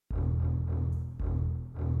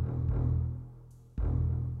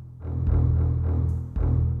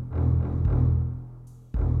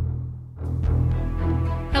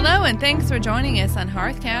Hello, and thanks for joining us on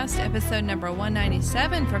Hearthcast, episode number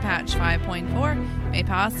 197 for patch 5.4, made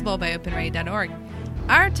possible by OpenRaid.org.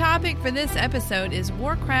 Our topic for this episode is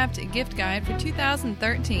Warcraft Gift Guide for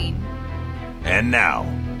 2013. And now,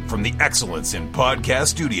 from the Excellence in Podcast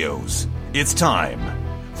Studios, it's time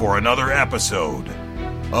for another episode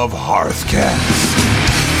of Hearthcast.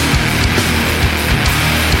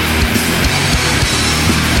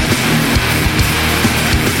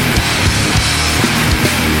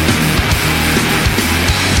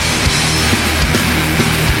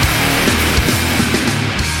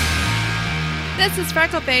 This is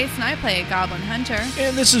Freckleface, and I play a Goblin Hunter.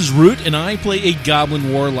 And this is Root, and I play a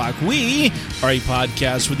Goblin Warlock. We are a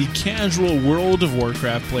podcast for the casual World of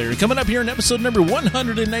Warcraft player. Coming up here in episode number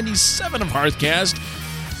 197 of Hearthcast,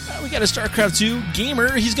 we got a StarCraft 2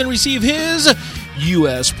 gamer. He's going to receive his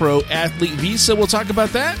U.S. Pro Athlete Visa. We'll talk about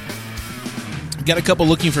that. Got a couple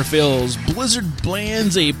looking for fills. Blizzard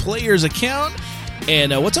blans a player's account.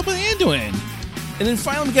 And what's up with Anduin? And then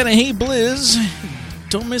finally, we got a Hey Blizz.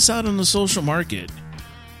 Don't miss out on the social market.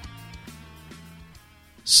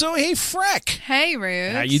 So, hey, Freck. Hey,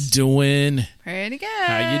 Ruth. How you doing? Pretty good.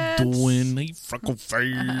 How you doing? Hey,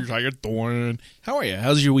 Freckleface. How you doing? How are you?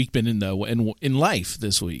 How's your week been in life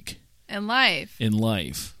this week? In life? In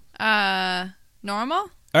life. Normal?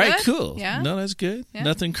 All right, Good? cool. Yeah? No, that's good. Yeah.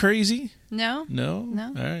 Nothing crazy? No? No? No.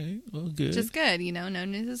 All right. Well, good. Just good. You know, no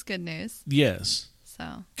news is good news. Yes.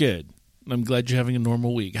 So. Good. I'm glad you're having a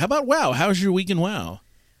normal week. How about WoW? How's your week in WoW?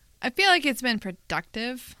 I feel like it's been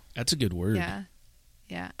productive. That's a good word. Yeah.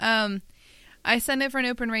 Yeah. I signed up for an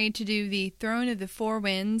open raid to do the Throne of the Four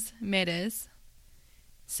Winds metas.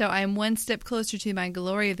 So I'm one step closer to my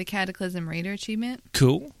Glory of the Cataclysm Raider achievement.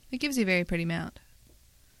 Cool. It gives you a very pretty mount.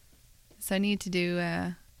 So I need to do,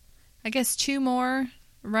 I guess, 2 more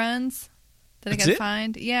runs that That's I gotta it?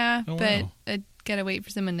 find. Yeah, Oh, but wow. I gotta wait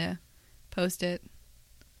for someone to post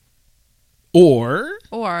Or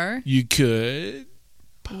Or you could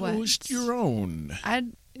What? post your own.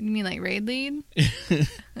 you mean like raid lead?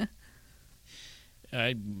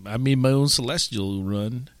 I made my own Celestial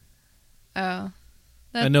run. Oh,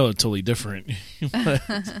 I know it's totally different.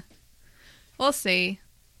 we'll see.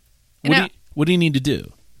 What do you need to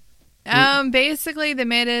do? Basically the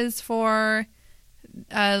metas for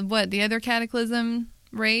the other Cataclysm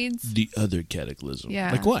raids? The other Cataclysm.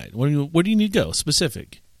 Yeah. Like what? Where do you need to go?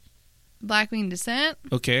 Specific. Blackwing Descent,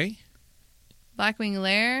 Okay. Blackwing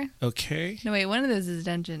Lair. Okay. No, wait, one of those is a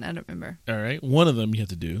dungeon. I don't remember. All right. One of them you have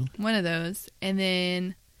to do. One of those. And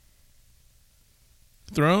then,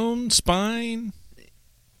 Throne, Spine,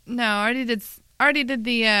 no, I already did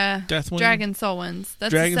the Deathwing, Dragon Soul ones.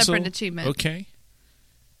 That's Dragon a separate Soul? achievement. Okay.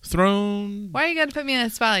 Throne. Why you got to put me on a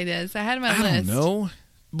spot like this? I had my I list. don't know.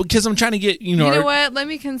 Because I'm trying to get, You know what? Let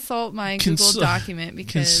me consult my Google document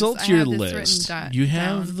because consult I your have this list. written You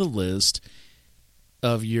have down. the list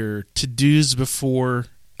of your to-dos before.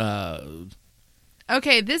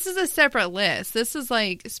 Okay, this is a separate list. This is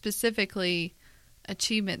like specifically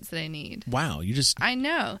achievements that I need. Wow, you just. I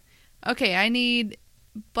know. Okay, I need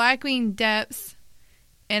Blackwing Depths,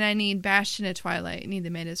 and I need Bastion of Twilight. I need the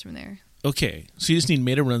metas from there. Okay, so you just need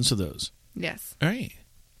meta runs for those. Yes. All right.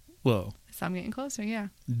 Well, So I'm getting closer, yeah.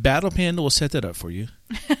 Battle Panda will set that up for you.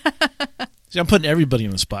 See, I'm putting everybody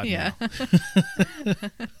on the spot Yeah. now.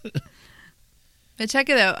 But check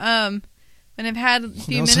it out. When I've had a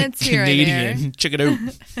few That was minutes like here Canadian. and there, Check it out.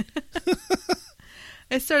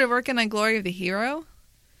 I started working on Glory of the Hero,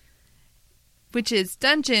 which is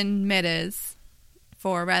dungeon metas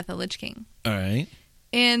for Wrath of Lich King. All right.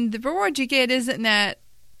 And the reward you get isn't that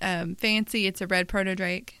fancy. It's a red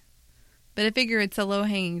proto-drake. But I figure it's a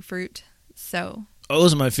low-hanging fruit. So, Oh,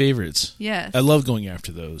 those are my favorites. yes. I love going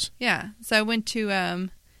after those. Yeah. So I went to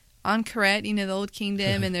Ankh-Kharet, the Old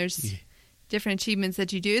Kingdom, and there's Yeah. different achievements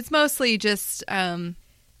that you do. It's mostly just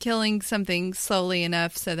killing something slowly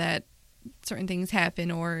enough so that certain things happen,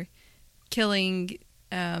 or killing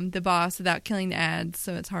the boss without killing the ads,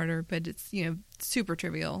 so it's harder, but it's, super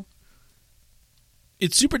trivial.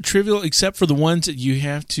 It's super trivial, except for the ones that you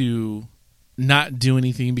have to not do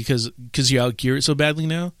anything because you outgear it so badly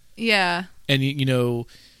now. Yeah. And you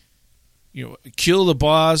kill the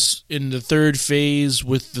boss in the 3rd phase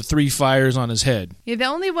with the 3 fires on his head. Yeah, the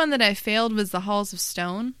only one that I failed was the Halls of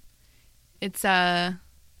Stone. It's the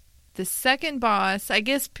second boss. I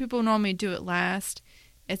guess people normally do it last.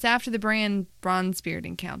 It's after the Bronzebeard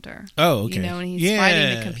encounter. Oh, okay. When he's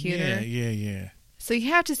fighting the computer. Yeah. So you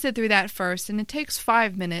have to sit through that first, and it takes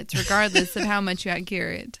 5 minutes regardless of how much you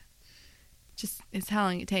outgear it. Just it's how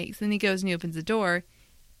long it takes. Then he goes and he opens the door,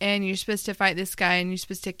 and you're supposed to fight this guy, and you're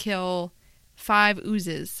supposed to kill 5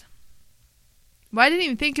 oozes. Well, I didn't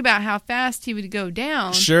even think about how fast he would go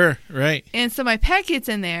down. Sure, right. And so my pet gets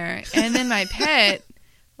in there, and then my pet,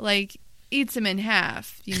 like, eats him in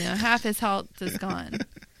half. Half his health is gone.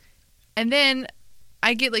 And then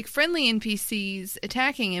I get, like, friendly NPCs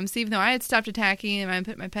attacking him. So even though I had stopped attacking him, I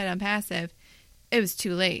put my pet on passive, it was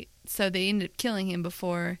too late. So they ended up killing him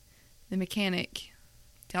before the mechanic,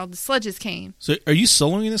 all the sludges came. So are you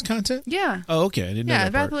soloing this content? Yeah. Oh, okay. I didn't know that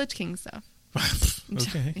About part. the Lich King stuff.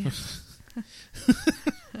 Okay. Yeah.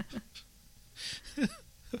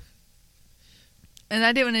 And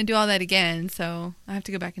I didn't want to do all that again, so I have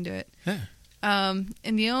to go back and do it. Yeah.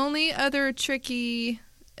 And the only other tricky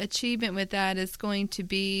achievement with that is going to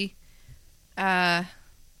be the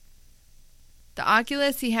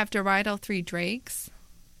Oculus. You have to ride all 3 drakes.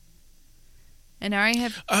 And I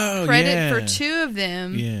have credit for 2 of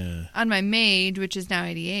them on my maid, which is now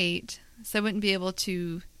 88. So I wouldn't be able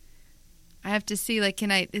to... I have to see, like,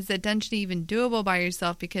 is the dungeon even doable by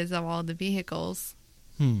yourself because of all the vehicles?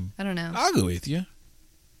 I don't know. I'll go with you.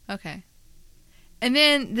 Okay. And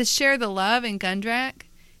then the Share the Love in Gundrak,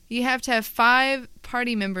 you have to have 5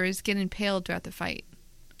 party members get impaled throughout the fight.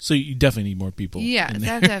 So you definitely need more people. Yeah, so I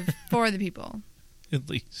have to have 4 of the people. At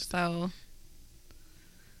least. So,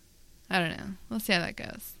 I don't know. We'll see how that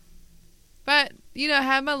goes. But, I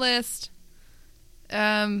have my list,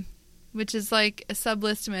 which is like a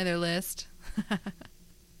sub-list to my other list.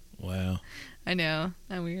 Wow. I know.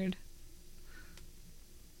 I'm weird.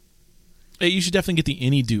 Hey, you should definitely get the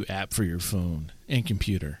AnyDo app for your phone and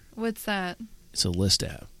computer. What's that? It's a list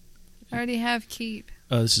app. I already have Keep.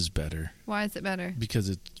 Oh, this is better. Why is it better? Because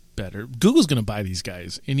it's better. Google's going to buy these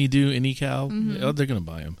guys. AnyDo, AnyCal. Mm-hmm. Oh, they're going to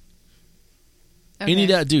buy them. Okay.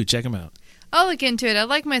 Any.do, check them out. I'll look into it. I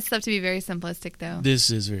like my stuff to be very simplistic, though. This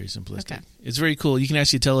is very simplistic. Okay. It's very cool. You can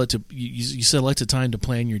actually tell it to, you select a time to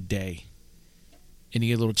plan your day. And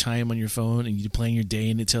you get a little chime on your phone, and you plan your day,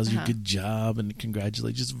 and it tells you good job and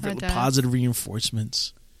congratulations. Just positive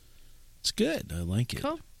reinforcements. It's good. I like it.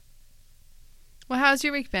 Cool. Well, how's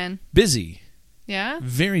your week been? Busy. Yeah?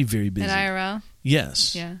 Very, very busy. In IRL?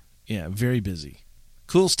 Yes. Yeah. Yeah, very busy.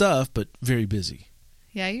 Cool stuff, but very busy.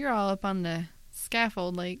 Yeah, you're all up on the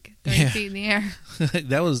scaffold, like 30 feet in the air.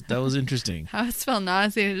 that was interesting. I was feeling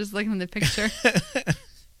nauseated just looking at the picture.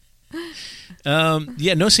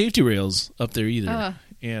 No safety rails up there either. Ugh.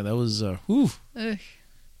 Yeah, that was whew. Ugh.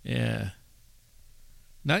 Yeah.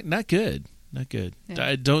 Not good. Not good. Yeah.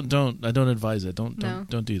 I don't advise that. Don't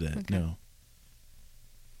do that. Okay. No.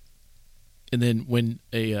 And then when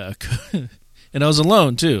and I was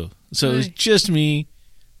alone too. So it was just me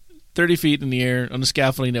 30 feet in the air on the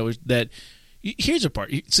scaffolding here's a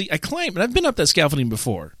part. See, I climbed, and I've been up that scaffolding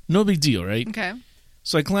before. No big deal, right? Okay.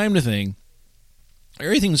 So I climbed the thing.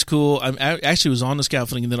 Everything's cool. I actually was on the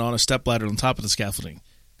scaffolding and then on a stepladder on top of the scaffolding.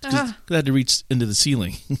 Because I had to reach into the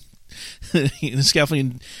ceiling. The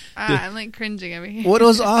scaffolding. I'm like cringing over here. What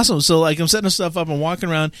was awesome. So like I'm setting stuff up and walking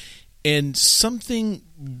around, and something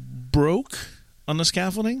broke on the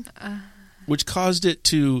scaffolding, which caused it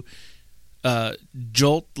to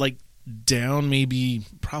jolt like down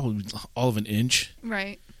probably all of an inch.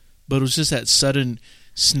 Right. But it was just that sudden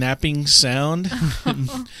snapping sound,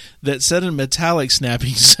 that sudden metallic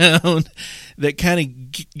snapping sound that kind of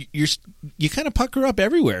you kind of pucker up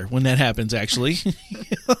everywhere when that happens. Actually,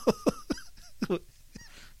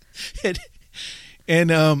 and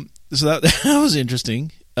so that was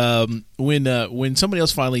interesting. When somebody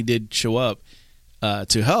else finally did show up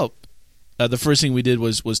to help, the first thing we did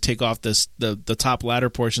was take off the top ladder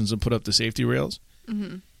portions and put up the safety rails.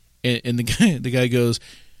 Mm-hmm. And the guy goes,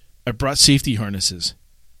 "I brought safety harnesses."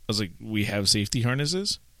 I was like, "We have safety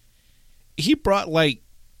harnesses?" He brought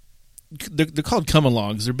they're called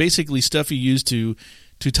come-alongs. They're basically stuff you use to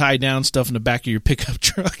tie down stuff in the back of your pickup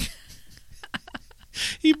truck.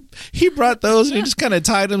 He brought those, and he just kind of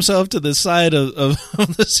tied himself to the side of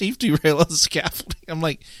the safety rail of the scaffolding. I'm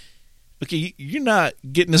like, okay, you're not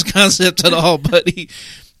getting this concept at all, buddy.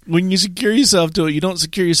 When you secure yourself to it, you don't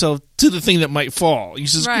secure yourself to the thing that might fall. You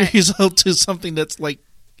secure yourself to something that's like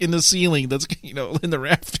in the ceiling, that's in the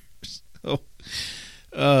rafters.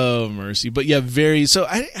 Oh, mercy. But yeah, so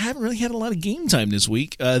I haven't really had a lot of game time this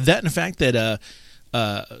week. That and the fact that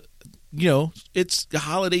it's the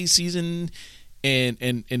holiday season,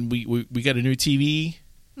 and we got a new TV.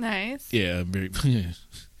 Nice. Yeah, very.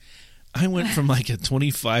 I went from like a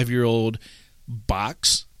 25-year-old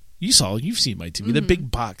box. You've seen my TV, the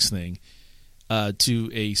big box thing, to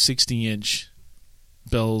a 60-inch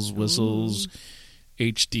bells, whistles,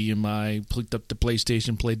 HDMI. Picked up the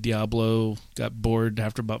PlayStation, played Diablo. Got bored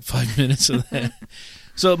after about 5 minutes of that.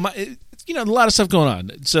 So a lot of stuff going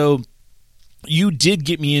on. So you did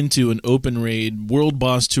get me into an open raid World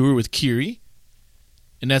Boss Tour with Kiri,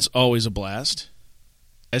 and that's always a blast.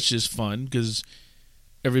 That's just fun because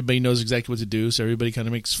everybody knows exactly what to do, so everybody kind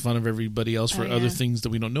of makes fun of everybody else for other things that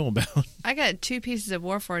we don't know about. I got 2 pieces of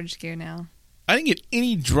Warforged gear now. I didn't get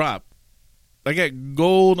any drop. I got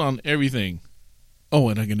gold on everything. Oh,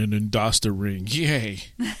 and I got an Endasta ring. Yay.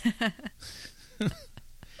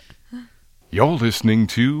 You're listening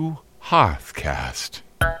to Hearthcast.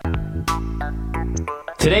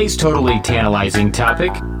 Today's totally tantalizing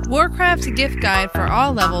topic: Warcraft gift guide for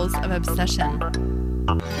all levels of obsession.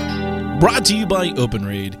 Brought to you by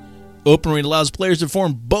OpenRaid. OpenRaid allows players to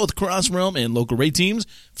form both cross-realm and local raid teams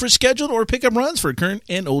for scheduled or pickup runs for current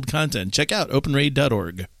and old content. Check out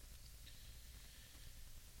openraid.org.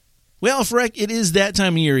 Well, Freck, it is that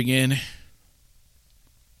time of year again.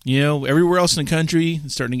 You know, everywhere else in the country,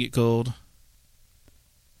 it's starting to get cold.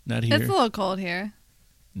 Not here. It's a little cold here.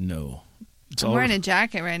 No. I'm wearing a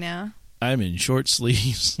jacket right now. I'm in short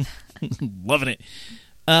sleeves. Loving it.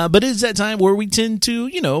 But it's that time where we tend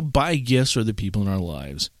to, buy gifts for the people in our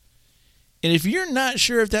lives. And if you're not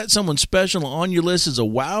sure if that someone special on your list is a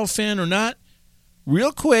WoW fan or not,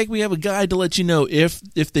 real quick, we have a guide to let you know if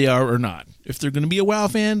they are or not. If they're going to be a WoW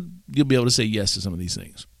fan, you'll be able to say yes to some of these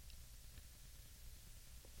things.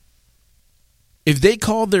 If they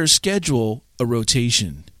call their schedule a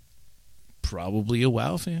rotation, probably a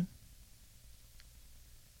WoW fan.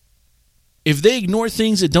 If they ignore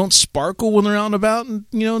things that don't sparkle when they're out and about, in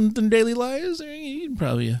their daily lives, you're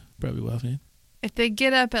probably a WoW fan. If they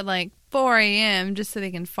get up at like 4 a.m. just so they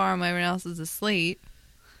can farm while everyone else is asleep,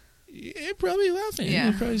 probably a WoW fan.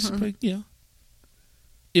 Yeah. Probably,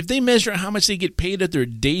 If they measure how much they get paid at their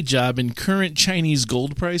day job in current Chinese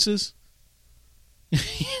gold prices,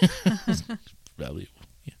 probably,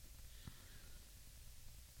 yeah.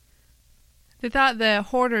 They thought the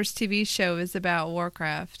Hoarders TV show is about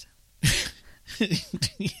Warcraft.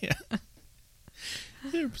 Yeah.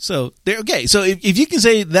 So okay. So if you can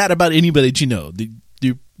say that about anybody that you know,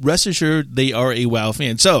 rest assured they are a WoW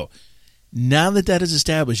fan. So now that is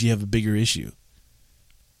established, you have a bigger issue.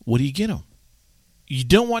 What do you get them? You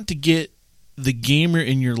don't want to get the gamer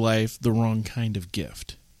in your life the wrong kind of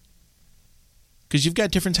gift, because you've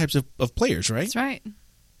got different types of players, right? That's right.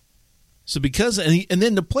 So and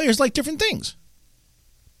then the players like different things.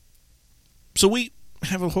 So we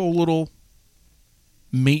have a whole little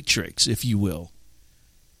matrix, if you will.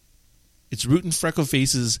 It's Root and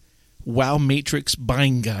Freckleface's WoW Matrix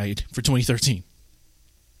buying guide for 2013.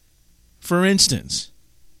 For instance,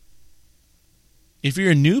 if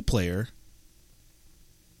you're a new player,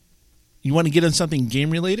 you want to get on something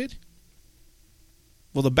game related?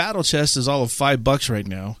 Well, the battle chest is all of $5 right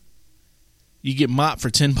now. You get Mop for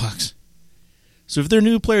 $10. So if they're a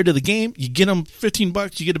new player to the game, you get them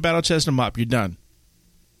 $15, you get a battle chest and a Mop, you're done.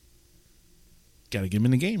 Got to get them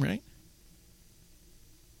in the game, right?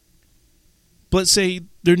 But let's say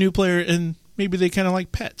they're a new player and maybe they kind of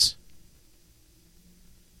like pets.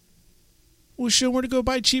 Well, show them where to go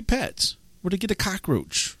buy cheap pets. Where to get a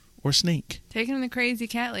cockroach or snake. Take them to the crazy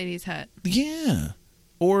cat lady's hut. Yeah.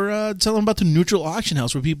 Or tell them about the neutral auction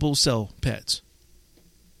house where people sell pets.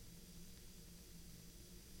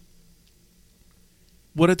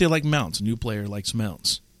 What if they like mounts? A new player likes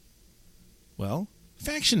mounts. Well,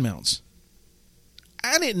 faction mounts.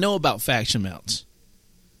 I didn't know about faction mounts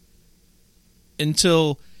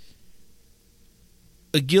until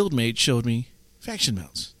a guildmate showed me faction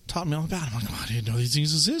mounts. Taught me all about them. I'm like, oh, I didn't know these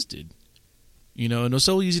things existed. And it was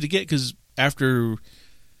so easy to get because after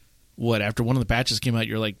one of the patches came out,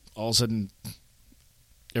 you're like, all of a sudden,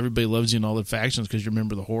 everybody loves you in all the factions because you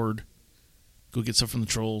remember the Horde. Go get stuff from the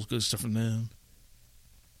trolls, go get stuff from them.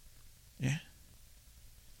 Yeah.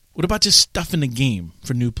 What about just stuff in the game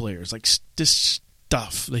for new players? Like this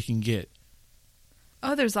stuff they can get.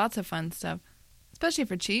 Oh, there's lots of fun stuff. Especially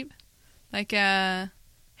for cheap. Like a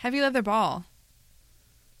heavy leather ball.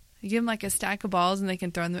 You give them like a stack of balls and they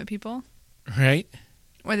can throw them at people. Right.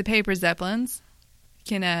 Or the paper zeppelins.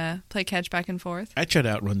 You can play catch back and forth. I try to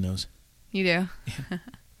outrun those. You do? Yeah.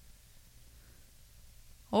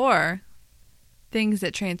 Or things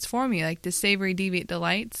that transform you, like the Savory Deviant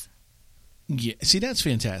Delights. Yeah, see, that's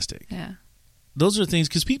fantastic. Yeah. Those are things,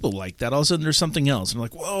 because people like that. All of a sudden, there's something else. And they're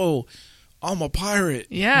like, whoa, I'm a pirate.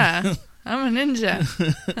 Yeah, I'm a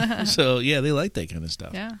ninja. So, yeah, they like that kind of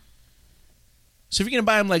stuff. Yeah. So if you're going to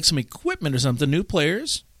buy them like some equipment or something, new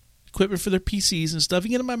players, equipment for their PCs and stuff, you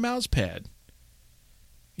get them my mouse pad.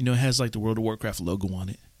 It has like the World of Warcraft logo on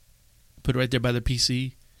it. Put it right there by their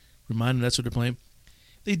PC. Remind them that's what they're playing.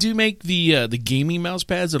 They do make the gaming mouse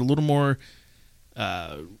pads that are a little more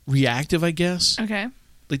reactive, I guess. Okay.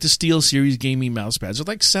 like the SteelSeries gaming mouse pads. They're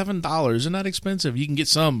like $7. They're not expensive. You can get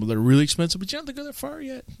some that are really expensive, but you don't have to go that far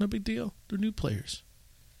yet. No big deal. They're new players.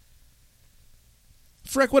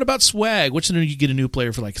 Freck, what about swag? What's the new you get a new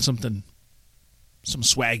player for like something, some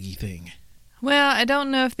swaggy thing? Well, I don't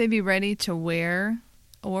know if they'd be ready to wear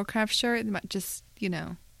a Warcraft shirt. They might just,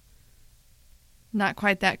 not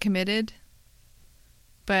quite that committed.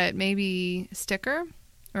 But maybe a sticker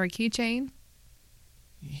or a keychain.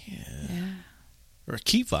 Yeah. Or a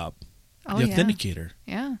key fob. Oh, the yeah. authenticator.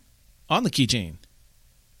 Yeah. On the keychain.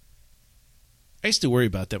 I used to worry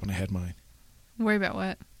about that when I had mine. Worry about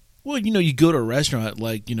what? Well, you go to a restaurant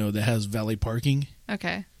like, that has valet parking.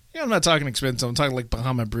 Okay. I'm not talking expensive. I'm talking like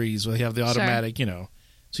Bahama Breeze where they have the automatic,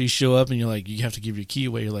 So you show up and you're like, you have to give your key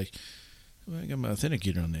away. You're like, well, I got my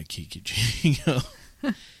authenticator on that keychain.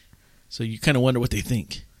 So you kind of wonder what they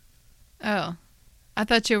think. Oh. I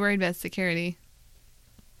thought you were worried about security.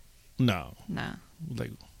 No. No.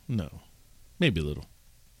 No. Maybe a little.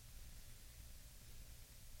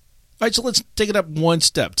 All right, so let's take it up one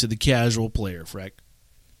step to the casual player, Freck.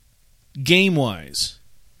 Game-wise,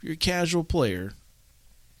 if you're a casual player,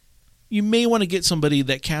 you may want to get somebody,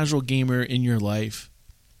 that casual gamer in your life,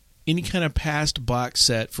 any kind of past box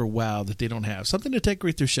set for WoW that they don't have. Something to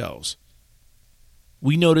decorate their shelves.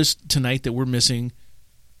 We noticed tonight that we're missing,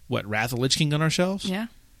 Wrath of Lich King on our shelves? Yeah.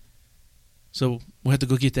 So we'll have to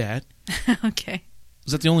go get that. Okay.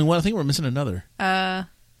 Is that the only one? I think we're missing another.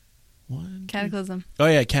 One, Cataclysm. Oh,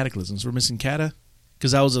 yeah, Cataclysms. We're missing Cata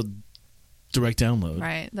because that was a direct download.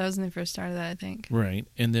 Right. That was when they first started that, I think. Right.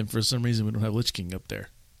 And then for some reason we don't have Lich King up there.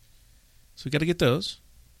 So we got to get those.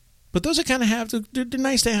 But those are kind of they're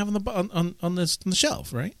nice to have on the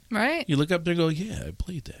shelf, right? Right. You look up there and go, yeah, I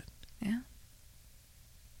played that. Yeah.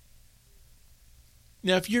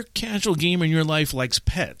 Now, if your casual gamer in your life likes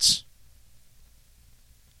pets,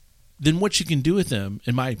 then what you can do with them,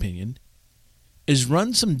 in my opinion, is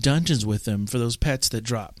run some dungeons with them for those pets that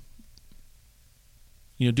drop.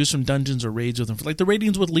 Do some dungeons or raids with them. Like the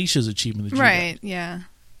Radiance with Leashes achievement that you Right, got. yeah.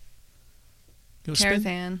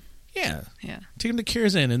 Karazhan. Yeah. Yeah. Take them to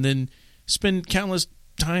Karazhan and then spend countless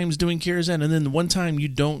times doing Karazhan, and then the one time you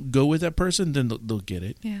don't go with that person, then they'll get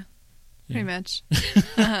it. Yeah. Pretty much.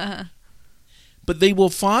 But they will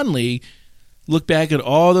fondly look back at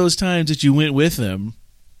all those times that you went with them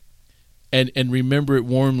and remember it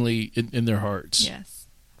warmly in their hearts. Yes,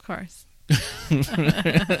 of course.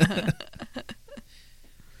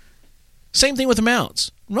 Same thing with the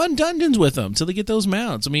mounts. Run dungeons with them till they get those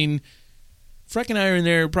mounts. I mean, Freck and I are in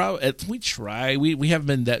there. We try. We haven't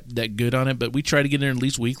been that good on it, but we try to get in there at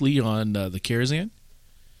least weekly on the Karazhan.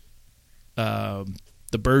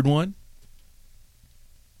 The bird one.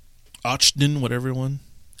 Ochden, whatever one.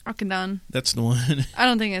 Okadon. That's the one. I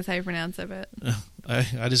don't think that's how you pronounce it, but...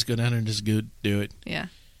 I just go down there and just go do it. Yeah.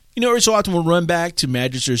 Every so often we'll run back to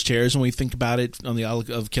Magister's Chairs when we think about it on the Isle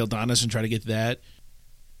of Keldanis and try to get that.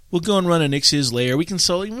 We'll go and run an Ix's Lair. We can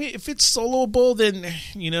solo. If it's soloable, then,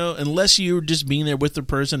 unless you're just being there with the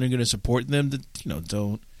person and going to support them,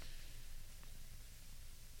 don't.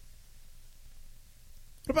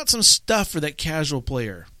 What about some stuff for that casual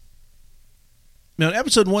player? Now, in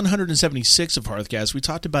episode 176 of Hearthcast, we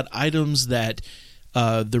talked about items that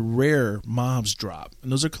the rare mobs drop.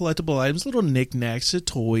 And those are collectible items, little knickknacks,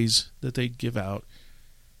 toys that they give out.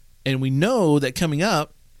 And we know that coming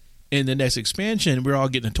up in the next expansion, we're all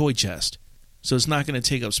getting a toy chest. So it's not going to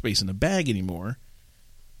take up space in the bag anymore.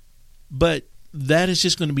 But that is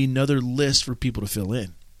just going to be another list for people to fill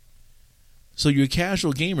in. So your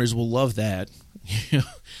casual gamers will love that.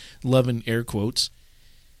 Love in air quotes.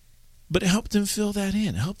 But help them fill that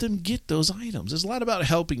in. Help them get those items. There's a lot about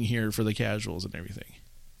helping here for the casuals and everything.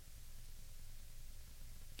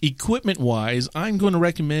 Equipment-wise, I'm going to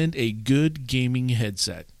recommend a good gaming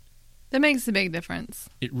headset. That makes a big difference.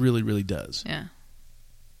 It really, really does. Yeah.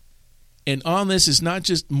 And on this, it's not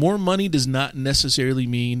just more money does not necessarily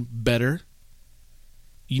mean better.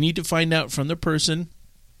 You need to find out from the person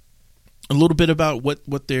a little bit about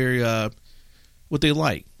what they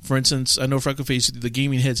like. For instance, I know Freckleface, the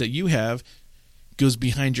gaming headset you have goes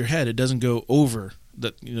behind your head. It doesn't go over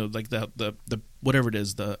the the whatever it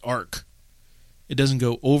is, the arc. It doesn't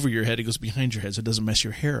go over your head. It goes behind your head, so it doesn't mess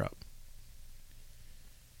your hair up.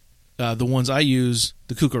 The ones I use,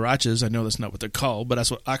 the cucarachas, I know that's not what they're called, but that's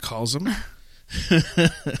what I calls them.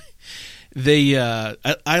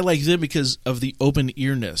 I like them because of the open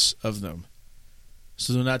earness of them.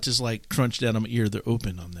 So they're not just like crunched down on my ear, they're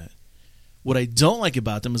open on that. What I don't like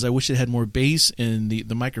about them is I wish it had more bass in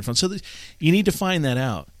the microphone. So you need to find that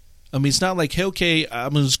out. I mean, it's not like, hey, okay,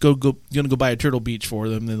 I'm just going to go buy a Turtle Beach for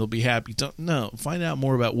them, and they'll be happy. No, find out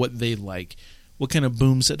more about what they like, What kind of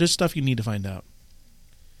boom set? There's stuff you need to find out.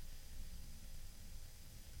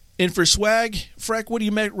 And for swag, Freck, what do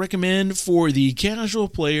you recommend for the casual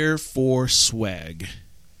player for swag?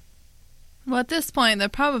 Well, at this point, they're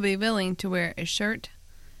probably willing to wear a shirt,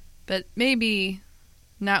 but maybe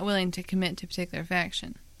not willing to commit to a particular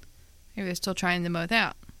faction. Maybe they're still trying them both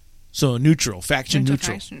out. So neutral, faction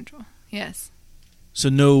neutral. Faction neutral, yes. So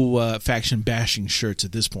no faction bashing shirts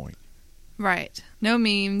at this point. Right. No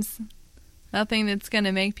memes. Nothing that's going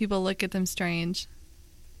to make people look at them strange.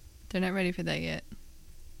 They're not ready for that yet.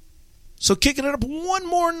 So kicking it up one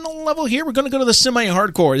more level here, we're going to go to the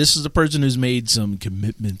semi-hardcore. This is the person who's made some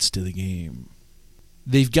commitments to the game.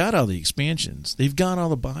 They've got all the expansions. They've got all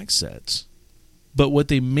the box sets. But what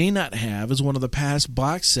they may not have is one of the past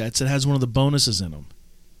box sets that has one of the bonuses in them.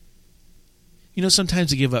 You know,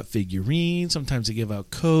 sometimes they give out figurines, sometimes they give out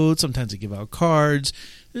codes, sometimes they give out cards.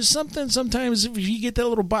 There's something, sometimes if you get that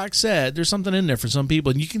little box set, there's something in there for some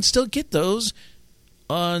people. And you can still get those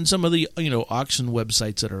on some of the, auction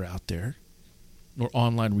websites that are out there or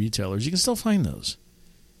online retailers. You can still find those.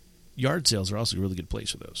 Yard sales are also a really good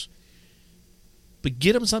place for those. But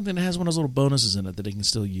get them something that has one of those little bonuses in it that they can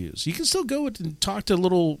still use. You can still go and talk to a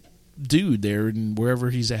little dude there and wherever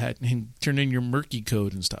he's at and turn in your murky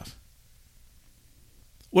code and stuff.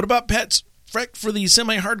 What about pets? Freck, for the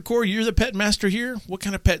semi-hardcore, you're the pet master here. What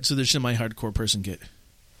kind of pets does the semi-hardcore person get?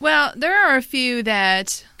 Well, there are a few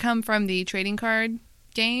that come from the trading card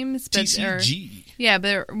games. But TCG. But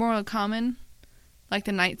they're more common, like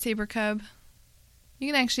the Night Saber Cub. You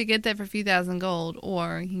can actually get that for a few thousand gold,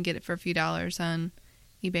 or you can get it for a few dollars on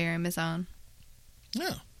eBay or Amazon.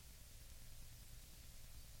 Yeah.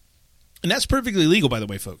 And that's perfectly legal, by the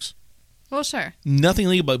way, folks. Well, sure. Nothing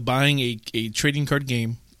illegal about buying a trading card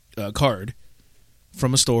game card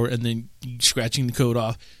from a store and then scratching the code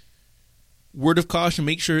off. Word of caution,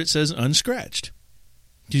 make sure it says unscratched.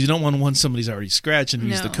 Because you don't want one somebody's already scratched and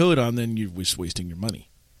use the code on, then you're just wasting your money.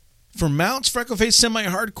 For mounts, Freckleface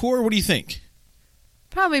semi-hardcore, what do you think?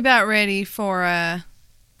 Probably about ready for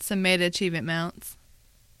some meta achievement mounts.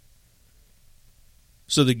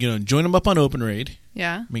 So they're going to join them up on OpenRaid.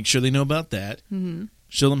 Yeah. Make sure they know about that. Mm-hmm.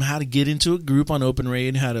 Show them how to get into a group on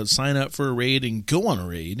OpenRaid, how to sign up for a raid and go on a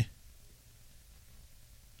raid.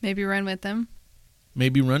 Maybe run with them.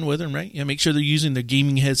 Maybe run with them, right? Yeah, make sure they're using their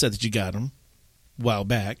gaming headset that you got them a while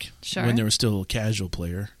back. Sure. When they were still a casual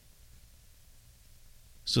player.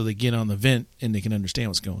 So they get on the vent and they can understand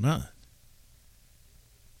what's going on.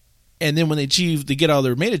 And then when they get all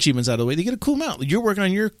their main achievements out of the way, they get a cool mount. You're working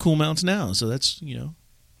on your cool mounts now, so that's,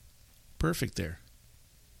 perfect there.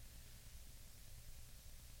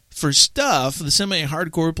 For stuff, the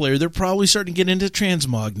semi-hardcore player, they're probably starting to get into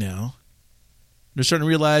transmog now. They're starting to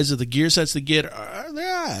realize that the gear sets they get are all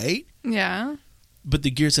right. Yeah. But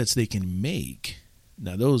the gear sets they can make,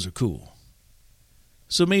 now those are cool.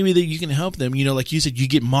 So maybe that you can help them. Like you said, you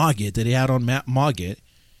get Mogget that they add on Mogget.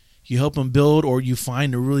 You help them build, or you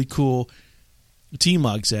find a really cool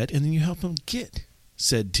T-Mog set, and then you help them get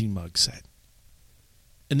said T-Mog set.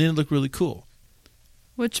 And then it look really cool.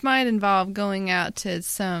 Which might involve going out to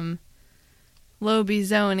some lobby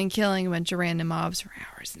zone and killing a bunch of random mobs for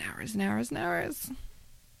hours and hours and hours and hours.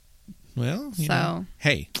 Well,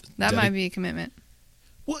 hey, that might be a commitment.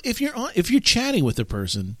 Well, if you're chatting with a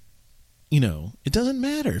person, it doesn't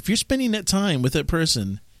matter. If you're spending that time with that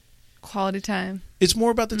person, quality time. It's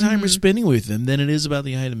more about the time you're spending with them than it is about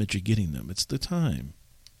the item that you're getting them. It's the time.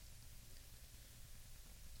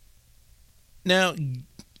 Now,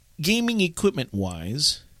 gaming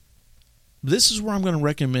equipment-wise, this is where I'm going to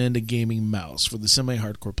recommend a gaming mouse for the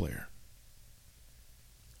semi-hardcore player.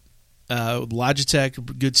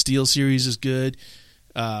 Logitech Good Steel series is good.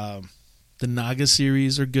 The Naga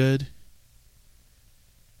series are good.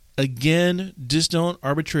 Again, just don't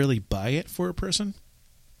arbitrarily buy it for a person.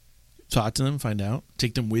 Talk to them, find out.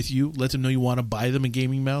 Take them with you. Let them know you want to buy them a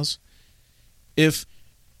gaming mouse. If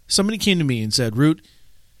somebody came to me and said, Root,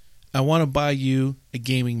 I want to buy you a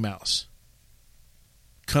gaming mouse.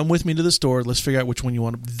 Come with me to the store. Let's figure out which one you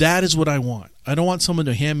want. That is what I want. I don't want someone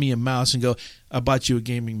to hand me a mouse and go, I bought you a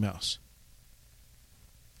gaming mouse.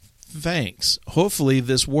 Thanks. Hopefully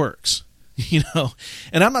this works. And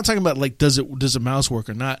I'm not talking about does a mouse work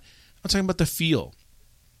or not. I'm talking about the feel.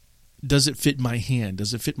 Does it fit my hand?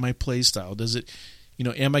 Does it fit my play style? Does it,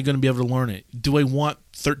 am I going to be able to learn it? Do I want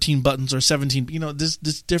 13 buttons or 17? This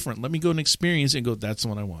is different. Let me go and experience it and go, that's the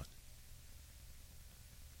one I want.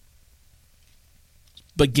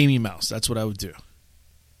 But gaming mouse, that's what I would do.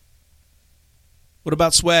 What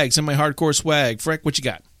about swag? Semi-hardcore swag. Freck, what you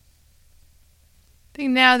got? I think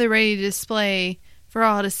now they're ready to display for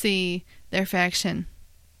all to see their faction.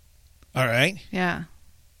 All right. Yeah.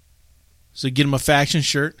 So get him a faction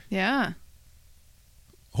shirt. Yeah.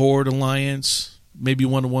 Horde Alliance. Maybe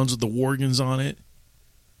one of the ones with the Worgans on it.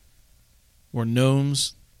 Or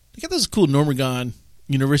gnomes. They got those cool Normagon,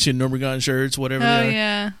 University of Normagon shirts, whatever they are.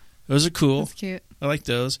 Yeah. Those are cool. That's cute. I like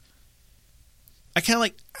those.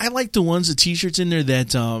 I like the ones, the t-shirts in there that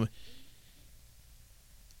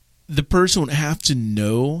the person would have to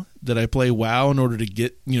know that I play WoW in order to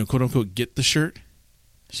get, quote unquote, get the shirt.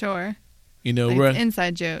 Sure. Like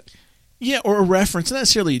inside joke. Yeah, or a reference. Not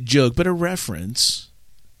necessarily a joke, but a reference.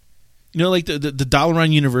 Like the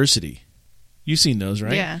Dalaran University. You've seen those,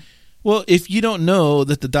 right? Yeah. Well, if you don't know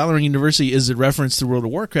that the Dalaran University is a reference to World of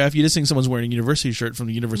Warcraft, you just think someone's wearing a university shirt from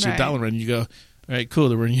the University of Dalaran, and you go, all right, cool,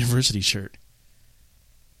 they're wearing a university shirt.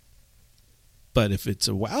 But if it's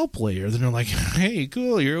a WoW player, then they're like, hey,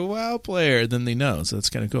 cool, you're a WoW player. Then they know, so that's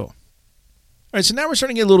kind of cool. All right, so now we're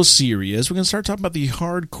starting to get a little serious. We're going to start talking about the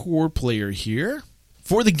hardcore player here.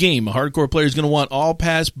 For the game, a hardcore player is going to want all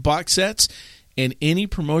past box sets and any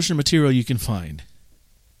promotional material you can find.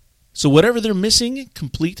 So whatever they're missing,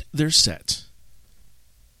 complete their set.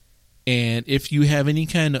 And if you have any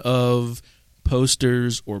kind of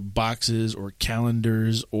posters or boxes or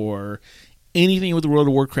calendars or anything with the World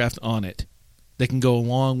of Warcraft on it that can go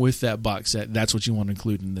along with that box set, that's what you want to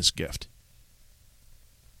include in this gift.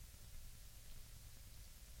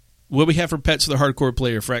 What do we have for pets for the hardcore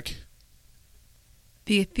player, Freck?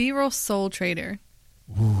 The Ethereal Soul Trader.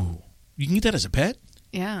 Ooh. You can get that as a pet?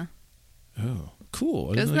 Yeah. Oh,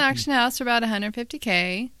 cool. Goes in the auction house for about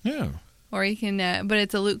 $150K. Yeah. Or you can, but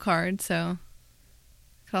it's a loot card, so you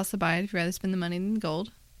could also buy it if you'd rather spend the money than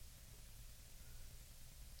gold.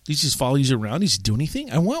 He just follows you around? Does he do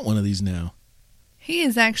anything? I want one of these now. He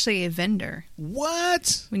is actually a vendor.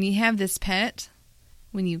 What? When you have this pet,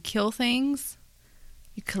 when you kill things,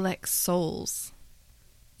 you collect souls.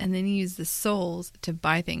 And then you use the souls to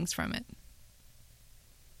buy things from it.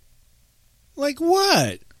 Like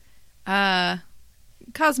what?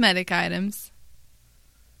 Cosmetic items.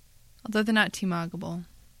 Although they're not teamogable.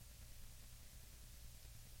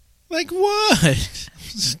 Like what? I'm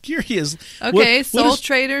just curious. Okay, Soul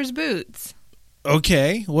Trader's boots.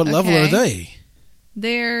 Okay, what level are they?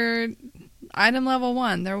 They're item level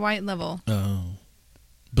 1. They're white level. Oh.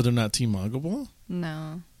 But they're not teamogable?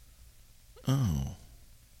 No. Oh.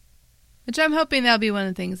 Which I'm hoping that'll be one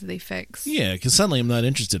of the things that they fix. Yeah, because suddenly I'm not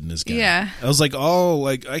interested in this guy. Yeah. I was like, oh,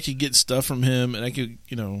 like I could get stuff from him and I could,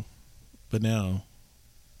 but now.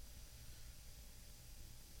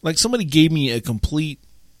 Like somebody gave me a complete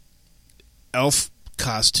elf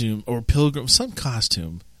costume or pilgrim, some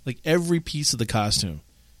costume. Like every piece of the costume.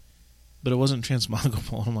 But it wasn't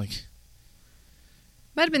transmogable. I'm like.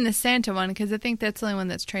 Might have been the Santa one because I think that's the only one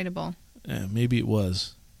that's tradable. Yeah, maybe it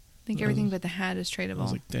was. I think everything but the hat is tradable. I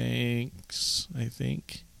was like, thanks, I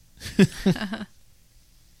think.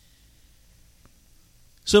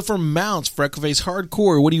 So for mounts, Freckleface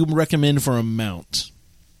Hardcore, what do you recommend for a mount?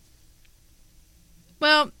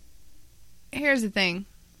 Well, here's the thing.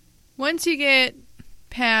 Once you get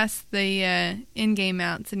past the in-game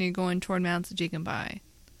mounts and you're going toward mounts that you can buy,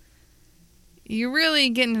 you're really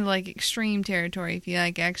getting into like extreme territory if you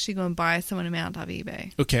like actually go and buy someone a mount off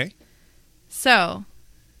eBay. Okay. So,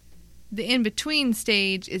 the in-between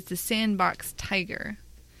stage is the Sandbox Tiger.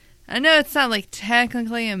 I know it's not like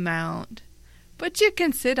technically a mount, but you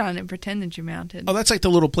can sit on it and pretend that you're mounted. Oh, that's like the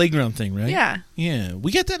little playground thing, right? Yeah. Yeah.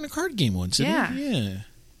 We got that in a card game once, didn't Yeah. we? Yeah.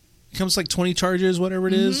 It comes like 20 charges, whatever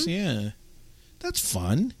it is. Yeah. That's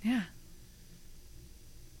fun. Yeah.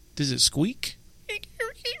 Does it squeak?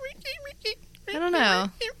 I don't know.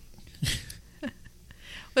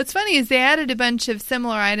 What's funny is they added a bunch of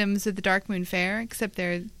similar items with the Dark Moon Fair, except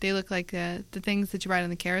they look like the things that you ride on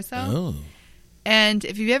the carousel. Oh. And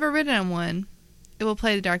if you've ever ridden on one, it will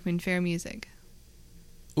play the Dark Moon Fair music.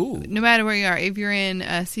 Ooh. No matter where you are. If you're in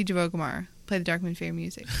Siege of Orgrimmar, play the Dark Moon Fair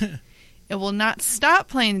music. It will not stop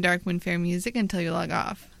playing the Dark Moon Fair music until you log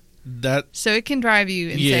off. So it can drive you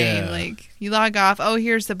insane. Yeah. Like, you log off, oh,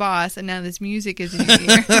 here's the boss, and now this music is in your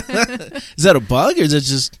ear. Is that a bug or is it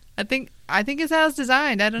just... I think it's how it's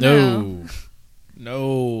designed. I don't know.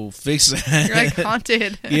 No, fix that. You're like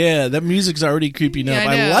haunted. Yeah, that music's already creeping up. Yeah,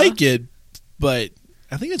 I I know. like it, but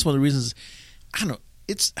I think that's one of the reasons. I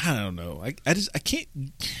don't know. I can't.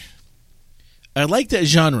 I like that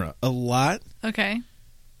genre a lot, Okay.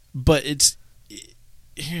 but it's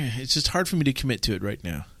just hard for me to commit to it right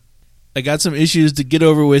now. I got some issues to get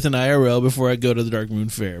over with in IRL before I go to the Dark Moon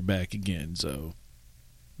Fair back again. So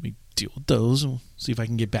let me deal with those and see if I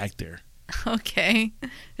can get back there. Okay.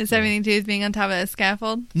 Is everything to do with being on top of a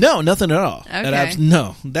scaffold? No, nothing at all. Okay.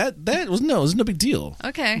 That was no big deal.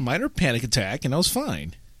 Okay. Minor panic attack, and I was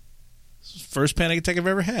fine. First panic attack I've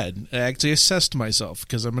ever had. I actually assessed myself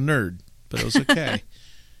because I'm a nerd, but it was okay.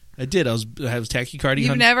 I did. I was tachycardia.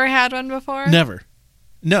 You've never had one before? Never.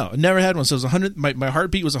 No, never had one. So it was 100. My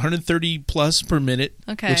heartbeat was 130 plus per minute,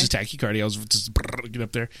 Okay. which is tachycardia. I was just get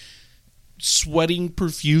up there, sweating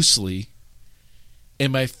profusely,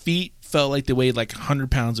 and my feet felt like they weighed like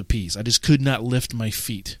 100 pounds apiece. I just could not lift my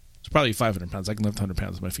feet. It's probably 500 pounds. I can lift 100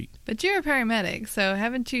 pounds with my feet. But you're a paramedic, so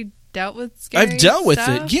haven't you dealt with scary I've dealt with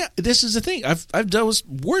stuff? it. Yeah, this is the thing. I've dealt with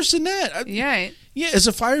worse than that. Right. Yeah, as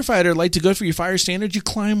a firefighter, like to go for your fire standards, you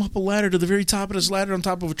climb up a ladder to the very top of this ladder on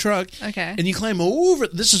top of a truck. Okay. And you climb over.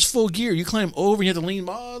 This is full gear. You climb over and you have to lean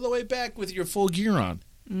all the way back with your full gear on.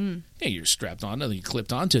 Yeah, you're strapped on, nothing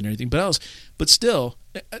clipped onto it and everything. But still,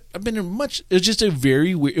 I've been in much. It was just a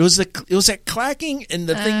very weird. It was that clacking and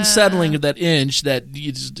the thing settling of that inch that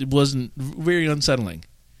it wasn't very unsettling.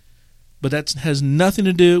 But that has nothing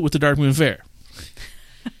to do with the Dark Moon Fair.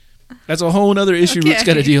 That's a whole other issue Root's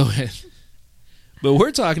got to deal with. But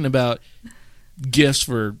we're talking about gifts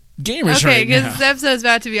for gamers right now. Okay, because this episode's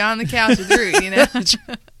about to be on the couch with Root, you know?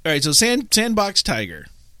 All right, so Sandbox Tiger.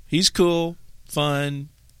 He's cool, fun,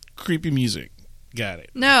 creepy music. Got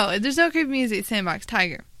it. No, there's no creepy music at Sandbox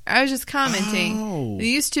Tiger. I was just commenting. Oh. It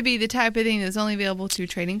used to be the type of thing that was only available through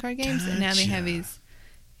trading card games, and now they have Gotcha. these,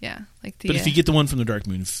 like the... But if you get the one from the Dark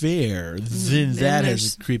Moon Fair, then that has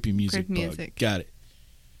there's a creepy music creepy bug. music. Got it.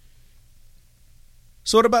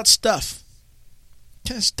 So what about stuff? What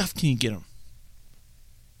kind of stuff can you get them?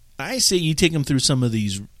 I say you take them through some of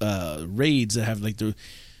these raids that have like they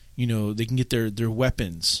can get their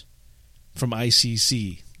weapons from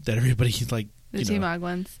ICC that everybody like. The T-Mog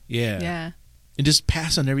ones. Yeah. Yeah. And just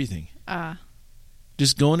pass on everything. Ah.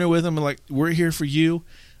 Just go in there with them and like, we're here for you.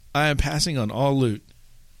 I am passing on all loot.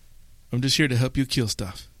 I'm just here to help you kill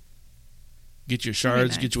stuff. Get your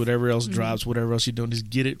shards, nice. get you whatever else drops, whatever else you don't. Just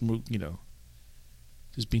get it and,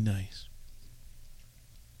 just be nice.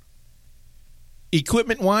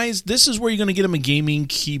 Equipment-wise, this is where you're going to get them a gaming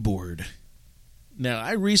keyboard. Now,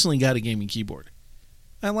 I recently got a gaming keyboard.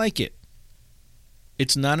 I like it.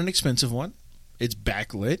 It's not an expensive one. It's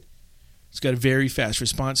backlit. It's got a very fast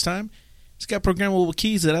response time. It's got programmable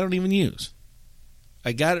keys that I don't even use.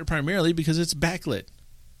 I got it primarily because it's backlit.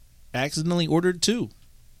 I accidentally ordered 2.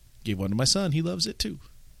 Gave one to my son. He loves it too.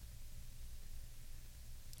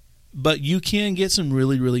 But you can get some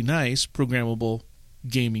really, really nice programmable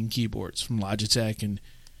gaming keyboards from Logitech, and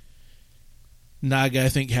Naga I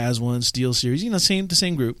think has one. SteelSeries, the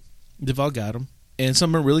same group. They've all got them, and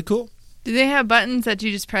some are really cool. Do they have buttons that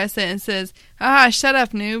you just press it and it says, shut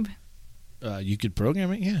up, noob? You could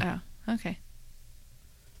program it, yeah. Oh, okay.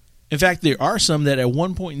 In fact, there are some that at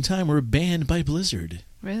one point in time were banned by Blizzard.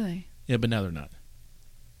 Really? Yeah, but now they're not.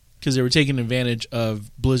 Because they were taking advantage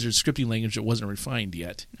of Blizzard's scripting language that wasn't refined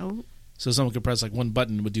yet. Oh. So someone could press like one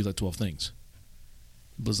button and would do like 12 things.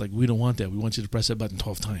 Blizzard's like, we don't want that. We want you to press that button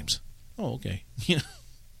 12 times. Oh, okay. Yeah.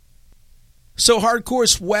 So hardcore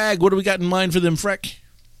swag, what do we got in mind for them, Freck?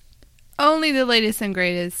 Only the latest and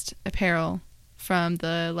greatest apparel from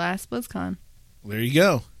the last BlizzCon. There you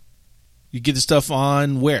go. You get the stuff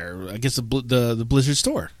on where? I guess the Blizzard